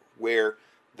order, where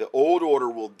the old order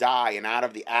will die, and out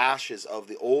of the ashes of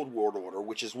the old world order,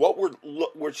 which is what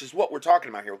we're talking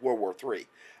about here with World War III,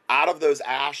 out of those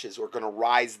ashes are going to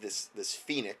rise this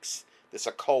phoenix, this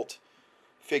occult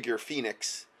figure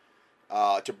phoenix,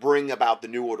 to bring about the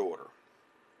new world order.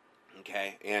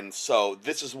 Okay, and so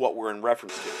this is what we're in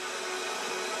reference to.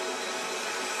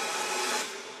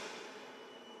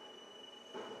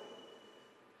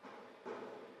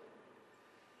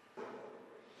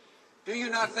 Do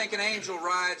you not think an angel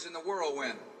rides in the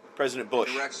whirlwind? President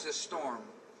Bush. Directs this storm.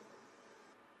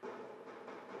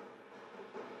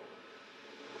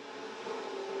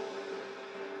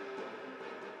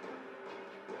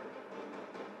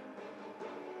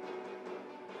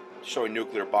 showing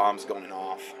nuclear bombs going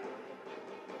off.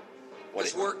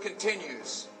 This work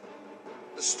continues.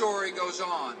 The story goes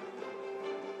on.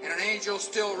 And an angel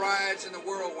still rides in the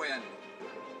whirlwind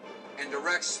and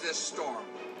directs this storm.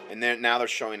 And then now they're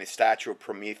showing a statue of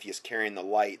Prometheus carrying the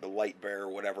light bearer,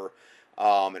 whatever,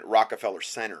 at Rockefeller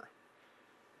Center.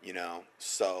 You know,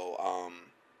 so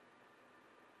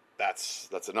that's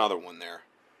another one there.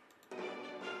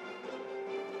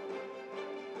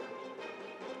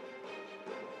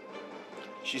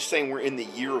 She's saying we're in the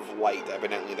year of light.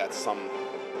 Evidently, that's some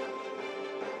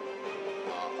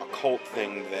occult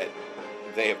thing that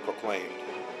they have proclaimed.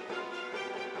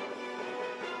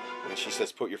 And she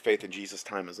says, put your faith in Jesus,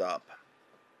 time is up.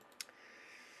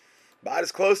 About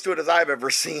as close to it as I've ever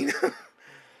seen.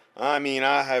 I mean,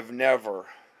 I have never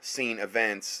seen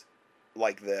events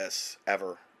like this,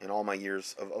 ever, in all my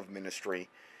years of ministry.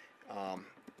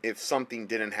 If something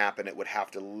didn't happen, it would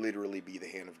have to literally be the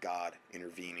hand of God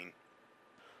intervening.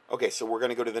 Okay, so we're going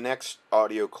to go to the next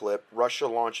audio clip. Russia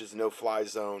launches no-fly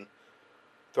zone,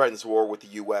 threatens war with the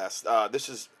U.S. This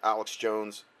is Alex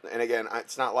Jones. And again,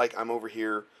 it's not like I'm over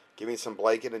here giving some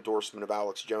blanket endorsement of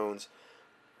Alex Jones.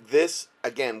 This,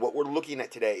 again, what we're looking at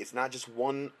today is not just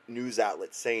one news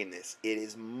outlet saying this. It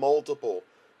is multiple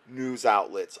news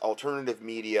outlets, alternative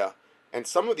media, and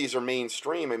some of these are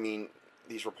mainstream. I mean,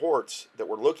 these reports that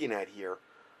we're looking at here,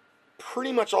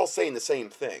 pretty much all saying the same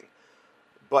thing.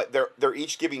 But they're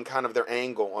each giving kind of their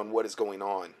angle on what is going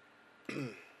on.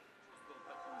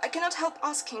 I cannot help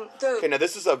asking, though... Okay, now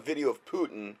this is a video of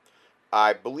Putin,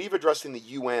 I believe addressing the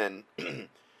UN,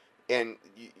 and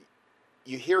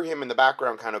you hear him in the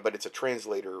background kind of, but it's a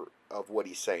translator of what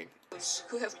he's saying.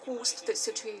 ...who have caused this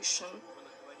situation.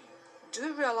 Do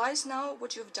you realize now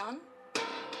what you've done?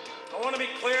 I want to be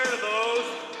clear to those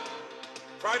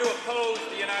who try to oppose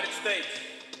the United States.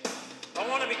 I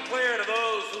want to be clear to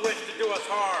those who wish to do us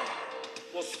harm.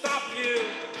 We'll stop you,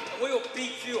 and we will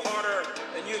beat you harder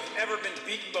than you've ever been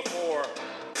beaten before.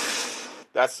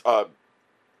 That's a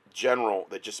general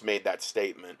that just made that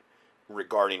statement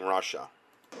regarding Russia.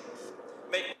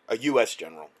 A U.S.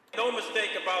 general. No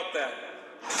mistake about that.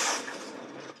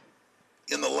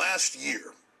 In the last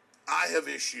year, I have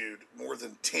issued more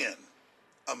than 10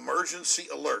 emergency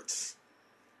alerts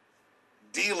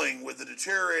dealing with the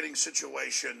deteriorating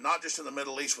situation, not just in the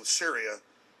Middle East with Syria,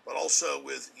 but also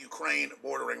with Ukraine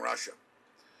bordering Russia.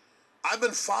 I've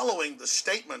been following the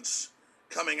statements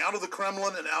coming out of the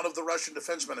Kremlin and out of the Russian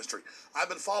Defense Ministry. I've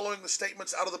been following the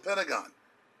statements out of the Pentagon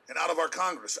and out of our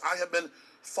Congress. I have been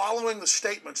following the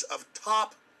statements of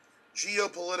top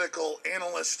geopolitical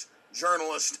analysts,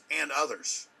 journalists, and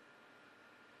others.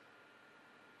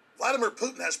 Vladimir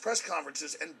Putin has press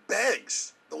conferences and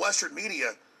begs the Western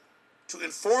media to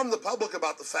inform the public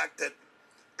about the fact that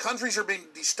countries are being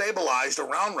destabilized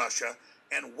around Russia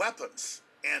and weapons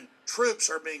and troops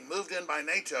are being moved in by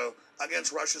NATO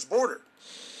against Russia's border.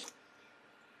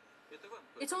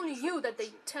 It's only you that they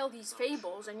tell these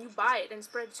fables and you buy it and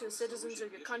spread it to the citizens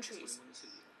of your countries.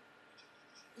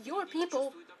 Your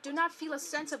people do not feel a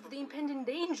sense of the impending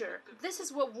danger. This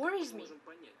is what worries me.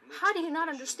 How do you not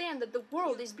understand that the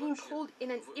world is being pulled in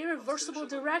an irreversible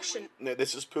direction? No,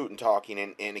 this is Putin talking,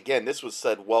 and again, this was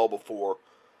said well before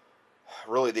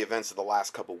really the events of the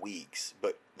last couple weeks,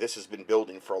 but this has been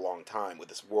building for a long time with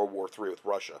this World War III with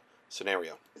Russia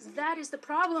scenario. That is the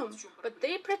problem, but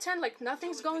they pretend like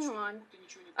nothing's going on.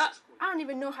 I don't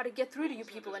even know how to get through to you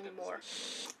people anymore.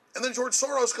 And then George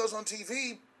Soros goes on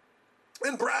TV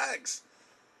and brags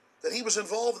that he was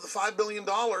involved with the $5 billion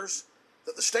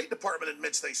that the State Department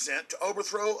admits they sent to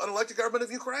overthrow an elected government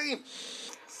of Ukraine.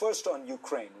 First on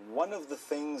Ukraine, one of the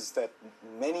things that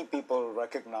many people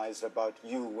recognized about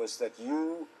you was that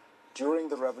you, during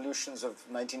the revolutions of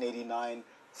 1989,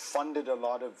 funded a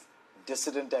lot of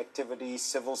dissident activity,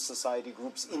 civil society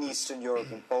groups in Eastern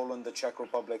Europe, in Poland, the Czech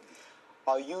Republic.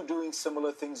 Are you doing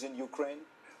similar things in Ukraine?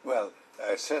 Well,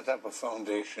 I set up a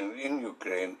foundation in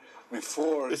Ukraine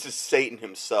before... This is Satan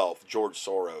himself, George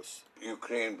Soros.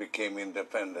 Ukraine became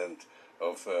independent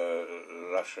of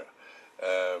Russia.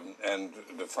 And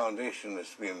the foundation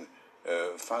has been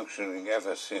functioning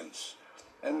ever since.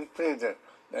 And it played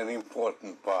an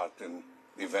important part in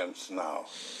events now.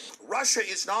 Russia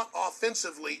is not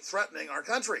offensively threatening our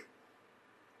country.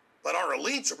 But our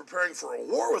elites are preparing for a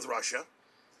war with Russia.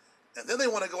 And then they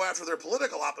want to go after their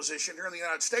political opposition here in the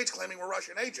United States, claiming we're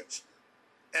Russian agents.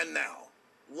 And now,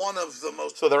 one of the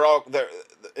most... So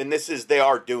and they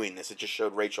are doing this. It just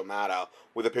showed Rachel Maddow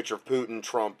with a picture of Putin,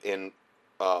 Trump, and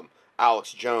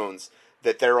Alex Jones,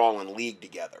 that they're all in league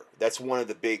together. That's one of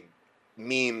the big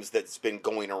memes that's been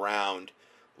going around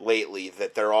lately,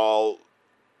 that they're all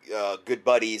good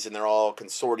buddies, and they're all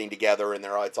consorting together, and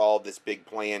it's all this big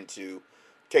plan to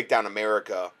take down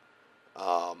America.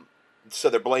 So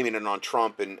they're blaming it on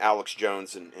Trump and Alex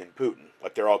Jones and Putin,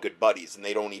 like they're all good buddies, and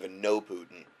they don't even know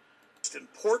Putin.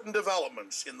 Important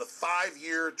developments in the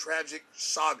 5-year tragic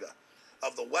saga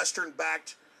of the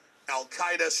Western-backed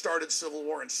Al-Qaeda-started civil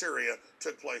war in Syria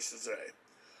took place today.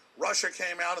 Russia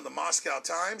came out in the Moscow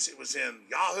Times. It was in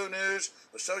Yahoo News,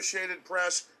 Associated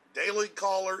Press, Daily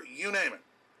Caller, you name it,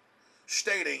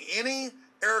 stating any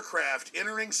aircraft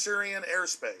entering Syrian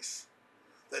airspace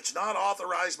that's not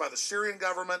authorized by the Syrian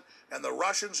government and the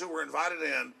Russians who were invited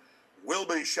in will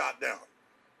be shot down.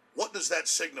 What does that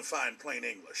signify in plain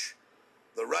English?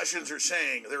 The Russians are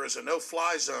saying there is a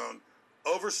no-fly zone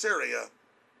over Syria.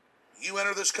 You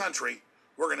enter this country,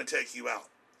 we're going to take you out.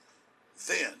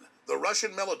 Then the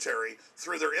Russian military,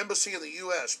 through their embassy in the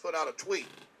U.S., put out a tweet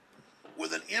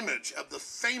with an image of the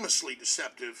famously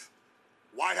deceptive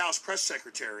White House press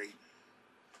secretary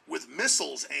with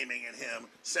missiles aiming at him,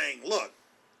 saying, look,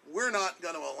 we're not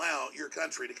going to allow your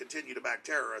country to continue to back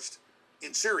terrorists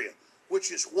in Syria,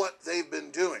 which is what they've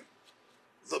been doing.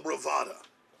 The bravado,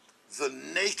 the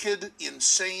naked,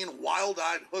 insane,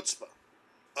 wild-eyed chutzpah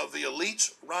of the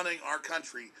elites running our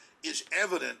country is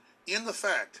evident in the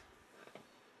fact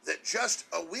that just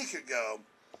a week ago,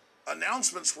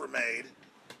 announcements were made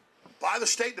by the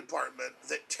State Department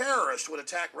that terrorists would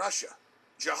attack Russia,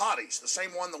 jihadis, the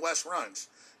same one the West runs,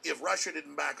 if Russia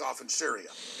didn't back off in Syria.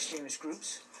 Extremist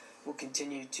groups will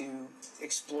continue to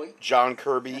exploit. John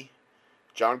Kirby,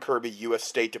 U.S.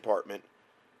 State Department,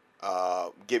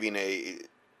 giving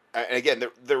and again,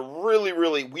 they're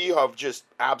really, we have just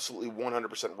absolutely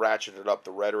 100% ratcheted up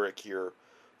the rhetoric here,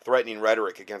 threatening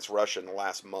rhetoric against Russia in the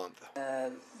last month.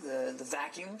 The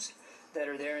vacuums that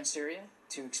are there in Syria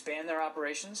to expand their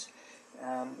operations,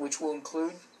 which will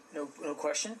include, no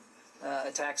question,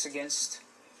 attacks against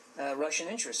Russian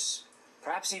interests,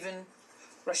 perhaps even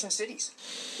Russian cities.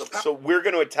 So we're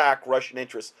going to attack Russian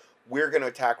interests. We're going to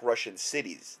attack Russian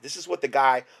cities. This is what the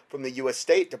guy from the U.S.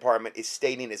 State Department is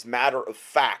stating as matter of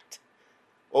fact.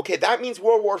 Okay, that means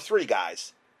World War III,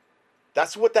 guys.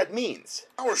 That's what that means.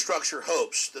 Power structure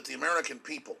hopes that the American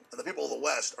people and the people of the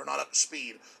West are not up to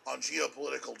speed on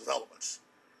geopolitical developments.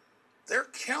 They're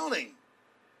counting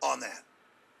on that.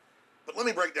 But let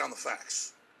me break down the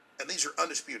facts, and these are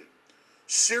undisputed.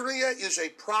 Syria is a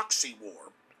proxy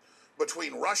war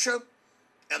between Russia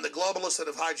and the globalists that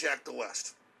have hijacked the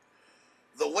West.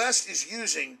 The West is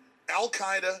using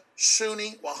Al-Qaeda,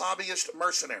 Sunni, Wahhabist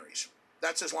mercenaries,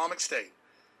 that's Islamic State,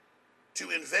 to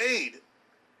invade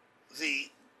the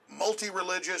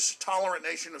multi-religious, tolerant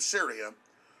nation of Syria,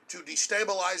 to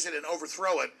destabilize it and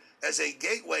overthrow it as a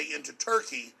gateway into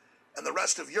Turkey and the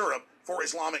rest of Europe for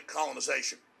Islamic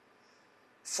colonization.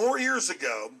 4 years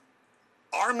ago,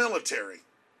 our military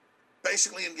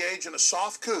basically engaged in a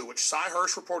soft coup, which Cy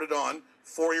Hirsch reported on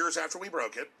 4 years after we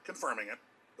broke it, confirming it,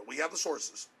 but we have the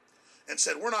sources, and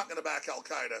said, we're not going to back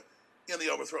Al-Qaeda in the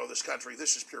overthrow of this country.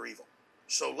 This is pure evil.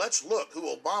 So let's look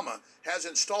who Obama has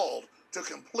installed to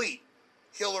complete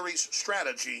Hillary's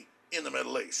strategy in the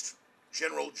Middle East.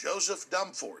 General Joseph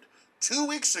Dunford, 2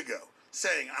 weeks ago,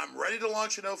 saying, I'm ready to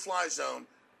launch a no-fly zone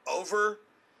over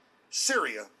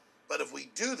Syria, but if we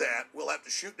do that, we'll have to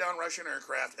shoot down Russian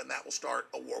aircraft, and that will start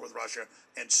a war with Russia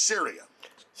and Syria.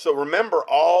 So remember,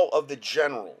 all of the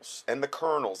generals and the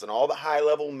colonels and all the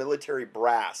high-level military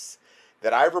brass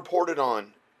that I've reported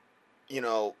on,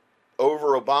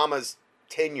 over Obama's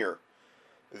tenure,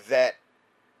 that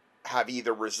have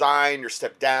either resigned or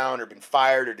stepped down or been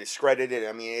fired or discredited.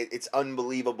 I mean, it's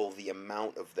unbelievable the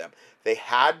amount of them. They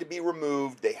had to be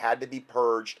removed, they had to be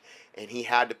purged, and he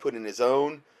had to put in his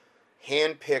own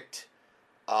hand-picked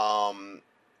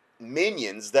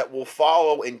minions that will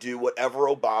follow and do whatever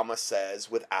Obama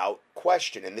says without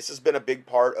question. And this has been a big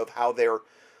part of how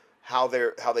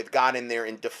they've got in there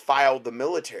and defiled the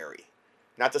military.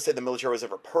 Not to say the military was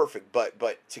ever perfect,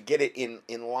 but to get it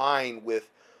in line with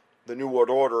the New World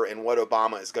Order and what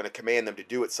Obama is going to command them to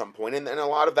do at some point. And a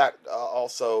lot of that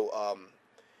also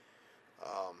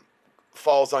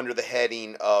falls under the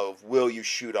heading of, will you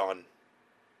shoot on,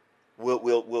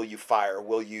 will you fire,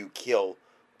 will you kill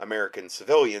American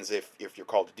civilians if you're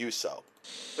called to do so?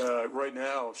 Right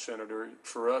now, Senator,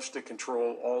 for us to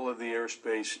control all of the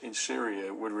airspace in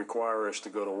Syria would require us to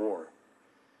go to war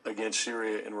against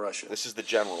Syria and Russia. This is the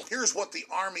general. Here's what the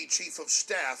Army Chief of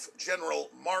Staff,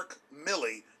 General Mark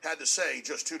Milley, had to say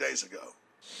just 2 days ago.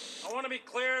 I want to be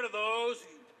clear to those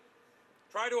who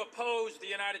try to oppose the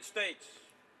United States.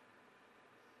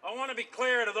 I want to be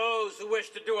clear to those who wish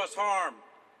to do us harm.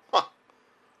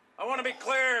 I want to be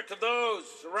clear to those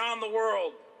around the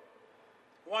world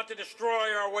want to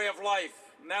destroy our way of life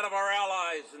and that of our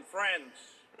allies and friends.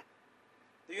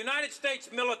 The United States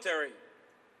military,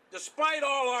 despite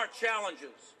all our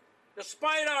challenges,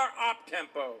 despite our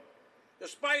op-tempo,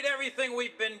 despite everything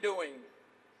we've been doing,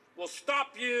 will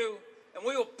stop you and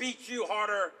we will beat you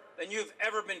harder than you've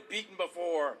ever been beaten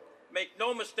before. Make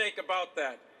no mistake about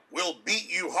that. We'll beat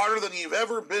you harder than you've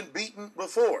ever been beaten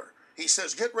before. He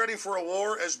says, get ready for a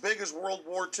war as big as World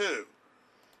War II.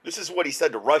 This is what he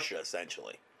said to Russia,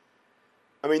 essentially.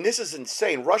 I mean, this is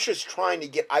insane. Russia's trying to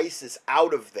get ISIS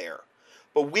out of there.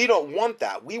 But we don't want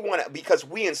that. We want it because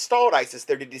we installed ISIS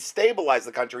there to destabilize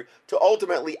the country to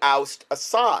ultimately oust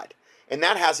Assad. And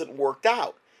that hasn't worked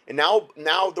out. And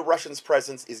now the Russians'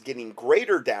 presence is getting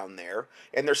greater down there,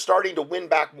 and they're starting to win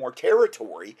back more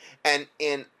territory. And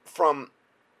from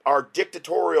our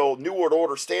dictatorial New World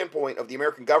Order standpoint of the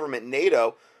American government and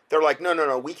NATO, they're like,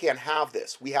 no, we can't have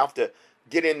this. We have to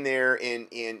get in there and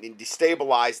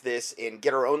destabilize this and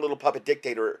get our own little puppet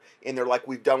dictator in there like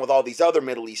we've done with all these other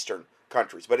Middle Eastern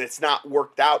countries. But it's not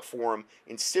worked out for them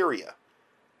in Syria.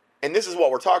 And this is what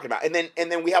we're talking about. And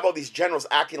then we have all these generals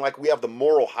acting like we have the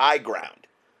moral high ground,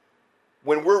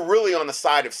 when we're really on the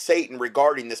side of Satan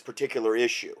regarding this particular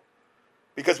issue.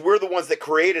 Because we're the ones that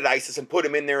created ISIS and put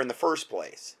him in there in the first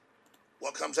place.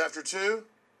 What comes after 2?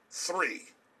 3.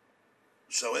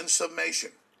 So in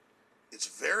summation, it's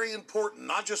very important,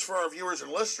 not just for our viewers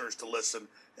and listeners to listen,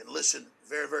 and listen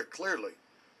very, very clearly,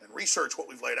 and research what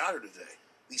we've laid out here today,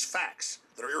 these facts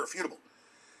that are irrefutable.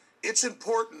 It's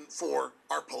important for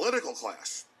our political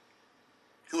class,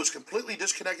 who is completely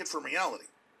disconnected from reality,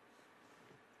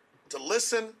 to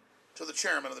listen to the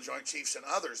chairman of the Joint Chiefs and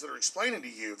others that are explaining to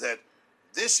you that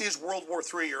this is World War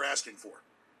III you're asking for.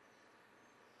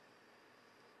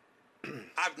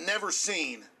 I've never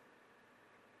seen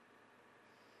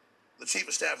the Chief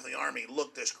of Staff of the Army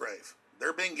look this grave.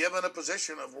 They're being given a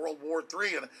position of World War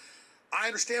III, and I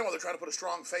understand why they're trying to put a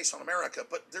strong face on America,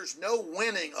 but there's no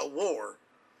winning a war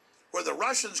where the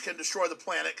Russians can destroy the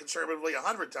planet conservatively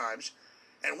 100 times,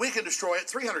 and we can destroy it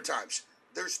 300 times.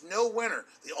 There's no winner.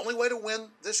 The only way to win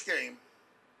this game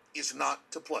is not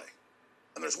to play.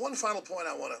 And there's one final point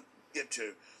I want to get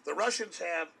to. The Russians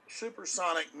have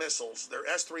supersonic missiles, they're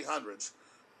S-300s,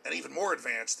 and even more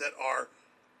advanced, that are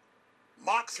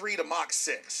Mach 3 to Mach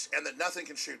 6, and that nothing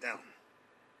can shoot down.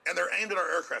 And they're aimed at our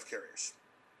aircraft carriers.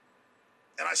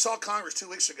 And I saw Congress 2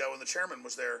 weeks ago, and the chairman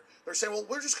was there. They're saying, well,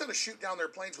 we're just going to shoot down their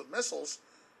planes with missiles,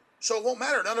 so it won't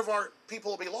matter. None of our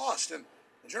people will be lost. And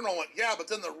the general went, yeah, but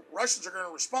then the Russians are going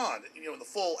to respond, in the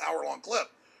full hour-long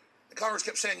clip. And Congress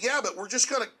kept saying, yeah, but we're just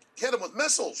going to hit them with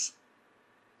missiles.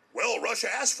 Well, Russia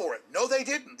asked for it. No, they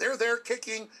didn't. They're there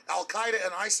kicking Al-Qaeda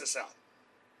and ISIS out.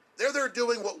 They're there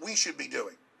doing what we should be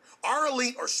doing. Our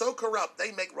elite are so corrupt,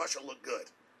 they make Russia look good.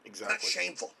 Exactly. That's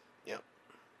shameful. Yeah.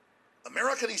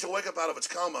 America needs to wake up out of its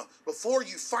coma before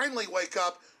you finally wake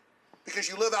up because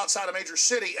you live outside a major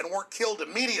city and weren't killed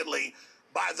immediately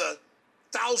by the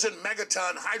 1,000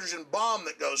 megaton hydrogen bomb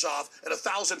that goes off at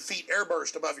 1,000 feet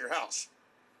airburst above your house.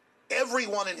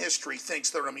 Everyone in history thinks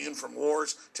they're immune from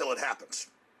wars till it happens.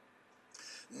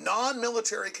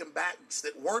 Non-military combatants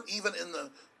that weren't even in the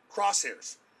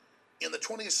crosshairs in the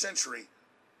 20th century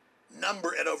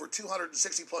number at over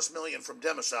 260 plus million from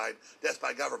democide, death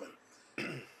by government.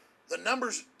 The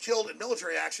numbers killed in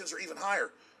military actions are even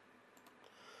higher.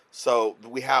 So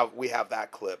we have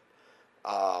that clip.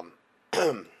 All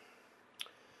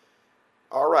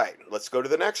right, let's go to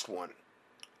the next one.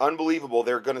 Unbelievable,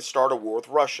 they're going to start a war with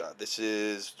Russia. This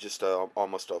is just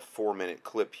almost a 4-minute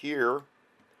clip here.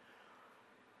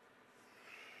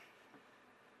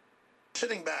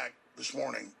 Sitting back this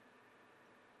morning,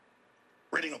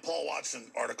 reading a Paul Watson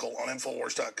article on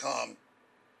Infowars.com,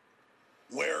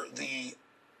 where the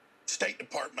State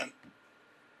Department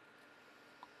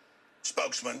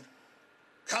spokesman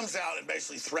comes out and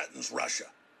basically threatens Russia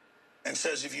and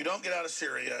says, if you don't get out of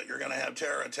Syria, you're going to have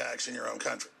terror attacks in your own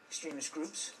country. Extremist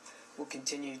groups will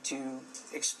continue to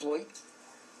exploit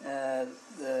the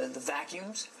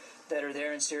vacuums that are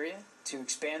there in Syria to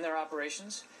expand their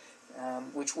operations,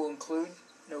 which will include,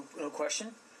 no question,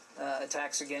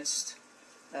 attacks against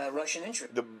Russian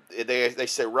interests. They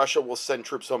say Russia will send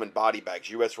troops home in body bags.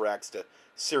 U.S. reacts to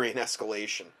Syrian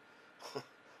escalation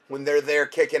when they're there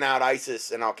kicking out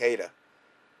ISIS and Al-Qaeda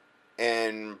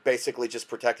and basically just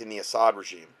protecting the Assad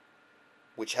regime,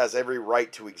 which has every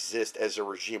right to exist as a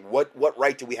regime. What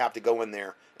right do we have to go in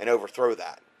there and overthrow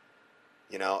that?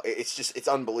 It's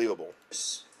unbelievable.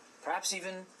 Perhaps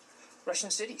even Russian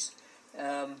cities.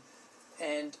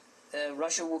 And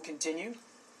Russia will continue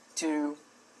to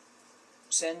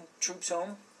send troops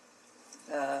home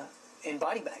in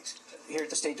body bags. here at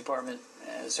the State Department,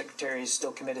 the Secretary is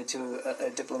still committed to a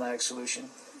diplomatic solution.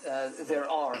 There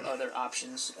are other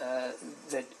options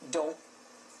that don't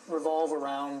revolve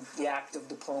around the act of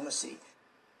diplomacy.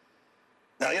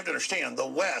 Now, you have to understand, the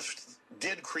West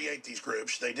did create these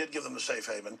groups. They did give them a safe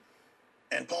haven.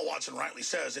 And Paul Watson rightly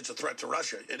says it's a threat to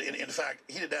Russia. In fact,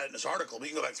 he did that in his article, but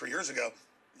you can go back 3 years ago.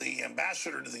 The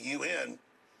ambassador to the UN,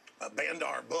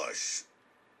 Bandar Bush,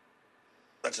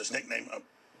 that's his nickname,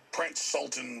 Prince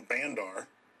Sultan Bandar,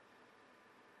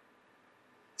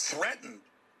 threatened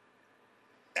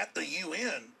at the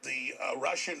UN the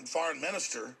Russian foreign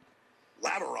minister,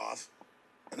 Lavrov,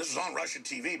 and this was on Russian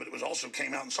TV, but it was also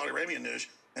came out in Saudi Arabian news,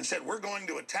 and said, we're going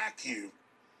to attack you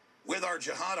with our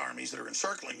jihad armies that are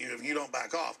encircling you if you don't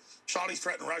back off. Saudis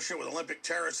threaten Russia with Olympic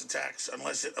terrorist attacks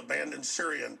unless it abandons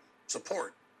Syrian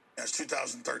support. That's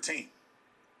 2013.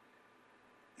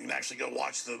 You can actually go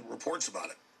watch the reports about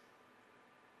it.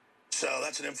 So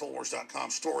that's an Infowars.com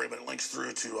story, but it links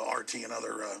through to RT and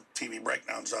other TV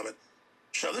breakdowns of it.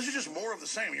 So this is just more of the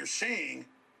same. You're seeing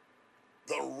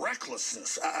the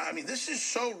recklessness. I mean, this is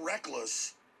so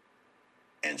reckless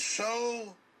and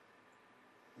so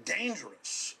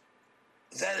dangerous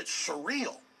that it's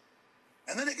surreal.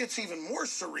 And then it gets even more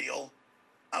surreal.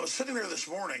 I was sitting there this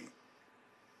morning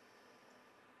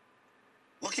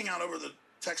looking out over the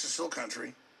Texas Hill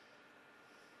Country,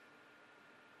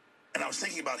 and I was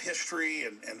thinking about history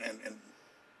and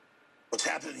what's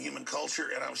happened in human culture,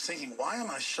 and I was thinking, why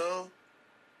am I so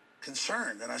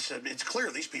concerned? And I said, it's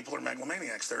clear these people are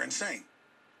megalomaniacs. They're insane.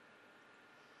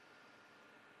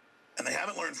 And they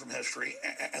haven't learned from history.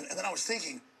 And then I was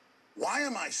thinking, why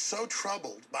am I so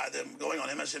troubled by them going on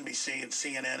MSNBC and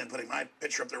CNN and putting my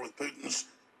picture up there with Putin's,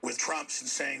 with Trump's, and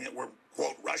saying that we're,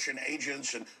 quote, Russian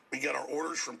agents and we get our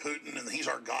orders from Putin and he's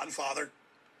our godfather?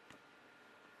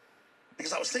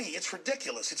 Because I was thinking, it's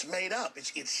ridiculous. It's made up.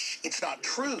 It's not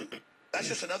true. That's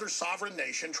just another sovereign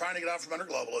nation trying to get out from under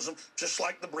globalism, just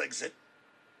like the Brexit.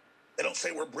 They don't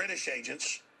say we're British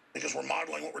agents because we're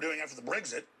modeling what we're doing after the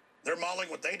Brexit. They're modeling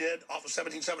what they did off of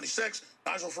 1776.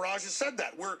 Nigel Farage has said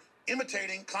that. We're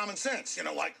imitating common sense, you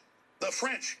know, like the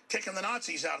French kicking the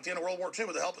Nazis out at the end of World War II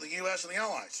with the help of the U.S. and the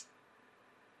Allies.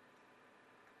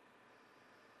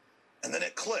 And then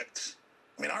it clicked.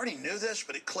 I mean, I already knew this,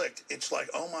 but it clicked. It's like,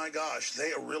 oh my gosh,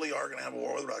 they really are going to have a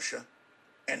war with Russia.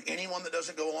 And anyone that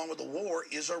doesn't go along with the war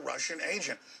is a Russian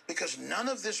agent. Because none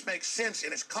of this makes sense,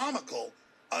 and it's comical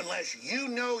unless you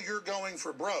know you're going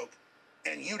for broke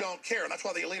and you don't care. And that's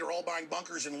why the elite are all buying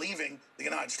bunkers and leaving the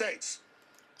United States.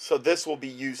 So this will be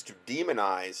used to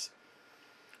demonize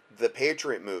the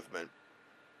Patriot movement,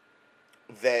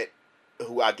 that,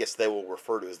 who I guess they will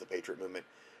refer to as the Patriot movement,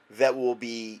 that will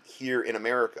be here in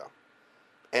America.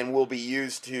 And will be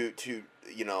used to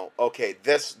you know, okay,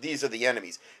 these are the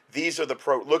enemies. These are the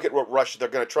look at what Russia, they're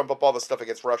going to trump up all the stuff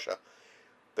against Russia.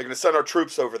 They're going to send our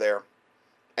troops over there.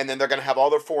 And then they're going to have all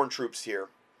their foreign troops here.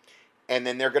 And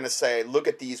then they're going to say, look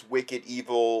at these wicked,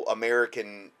 evil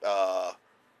Americans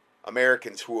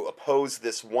who oppose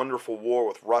this wonderful war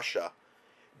with Russia,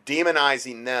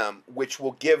 demonizing them, which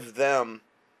will give them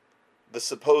the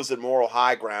supposed moral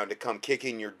high ground to come kick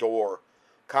in your door,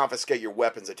 confiscate your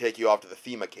weapons, and take you off to the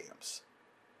FEMA camps.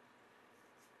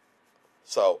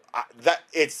 So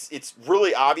it's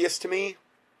really obvious to me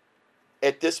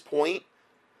at this point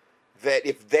that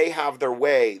if they have their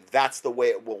way, that's the way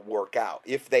it will work out.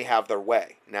 If they have their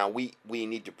way. Now, we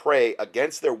need to pray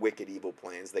against their wicked, evil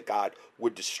plans, that God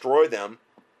would destroy them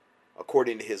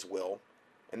according to his will,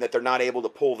 and that they're not able to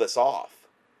pull this off.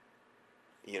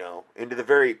 You know, into the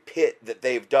very pit that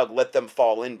they've dug, let them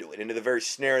fall into it. Into the very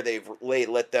snare they've laid,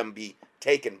 let them be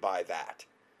taken by that.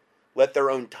 Let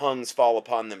their own tongues fall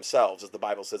upon themselves, as the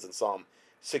Bible says in Psalm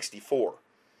 64.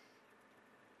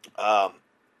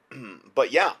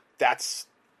 But yeah,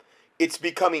 it's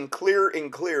becoming clearer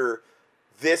and clearer.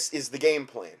 This is the game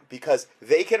plan, because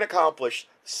they can accomplish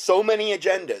so many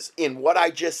agendas in what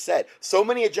I just said. So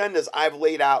many agendas I've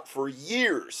laid out for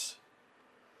years,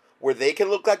 where they can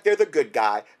look like they're the good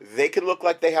guy. They can look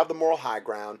like they have the moral high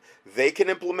ground. They can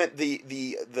implement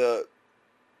the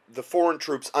foreign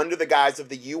troops under the guise of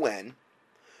the UN.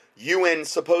 UN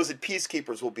supposed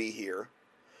peacekeepers will be here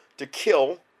to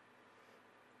kill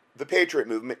the Patriot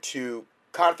movement, to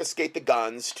confiscate the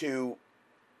guns, to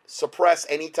suppress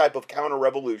any type of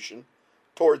counter-revolution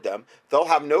toward them. They'll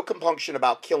have no compunction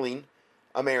about killing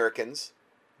Americans.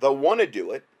 They'll want to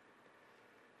do it.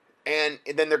 And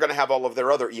then they're going to have all of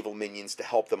their other evil minions to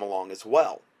help them along as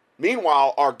well.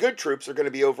 Meanwhile, our good troops are going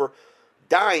to be over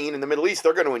dying in the Middle East.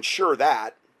 They're going to ensure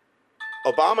that.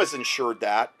 Obama's ensured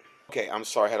that. Okay, I'm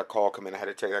sorry, I had a call come in. I had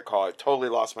to take that call. I totally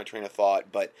lost my train of thought,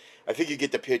 but I think you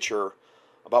get the picture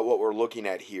about what we're looking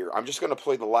at here. I'm just going to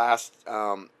play the last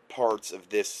parts of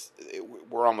this.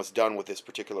 We're almost done with this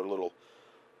particular little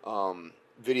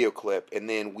video clip, and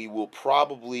then we will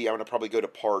probably, I'm going to probably go to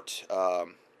part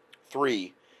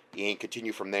 3 and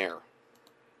continue from there.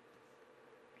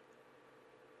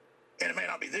 And it may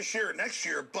not be this year or next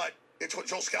year, but it's what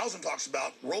Joel Skousen talks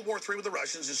about. World War III with the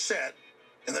Russians is set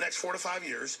in the next 4 to 5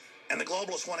 years, and the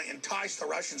globalists want to entice the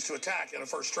Russians to attack in a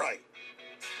first strike.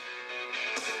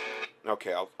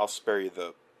 Okay, I'll spare you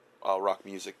the rock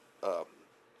music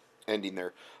ending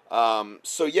there.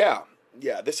 So yeah,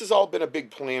 this has all been a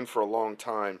big plan for a long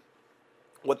time.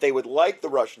 What they would like the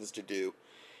Russians to do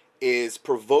is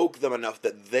provoke them enough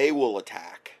that they will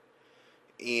attack.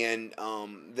 And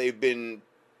they've been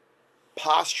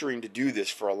posturing to do this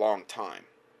for a long time.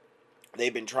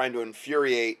 They've been trying to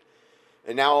infuriate,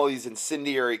 and now all these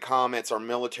incendiary comments our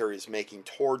military is making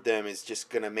toward them is just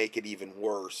going to make it even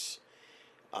worse.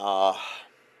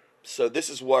 So this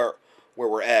is where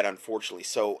we're at, unfortunately.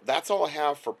 So that's all I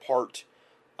have for part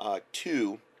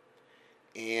 2,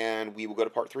 and we will go to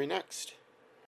part 3 next.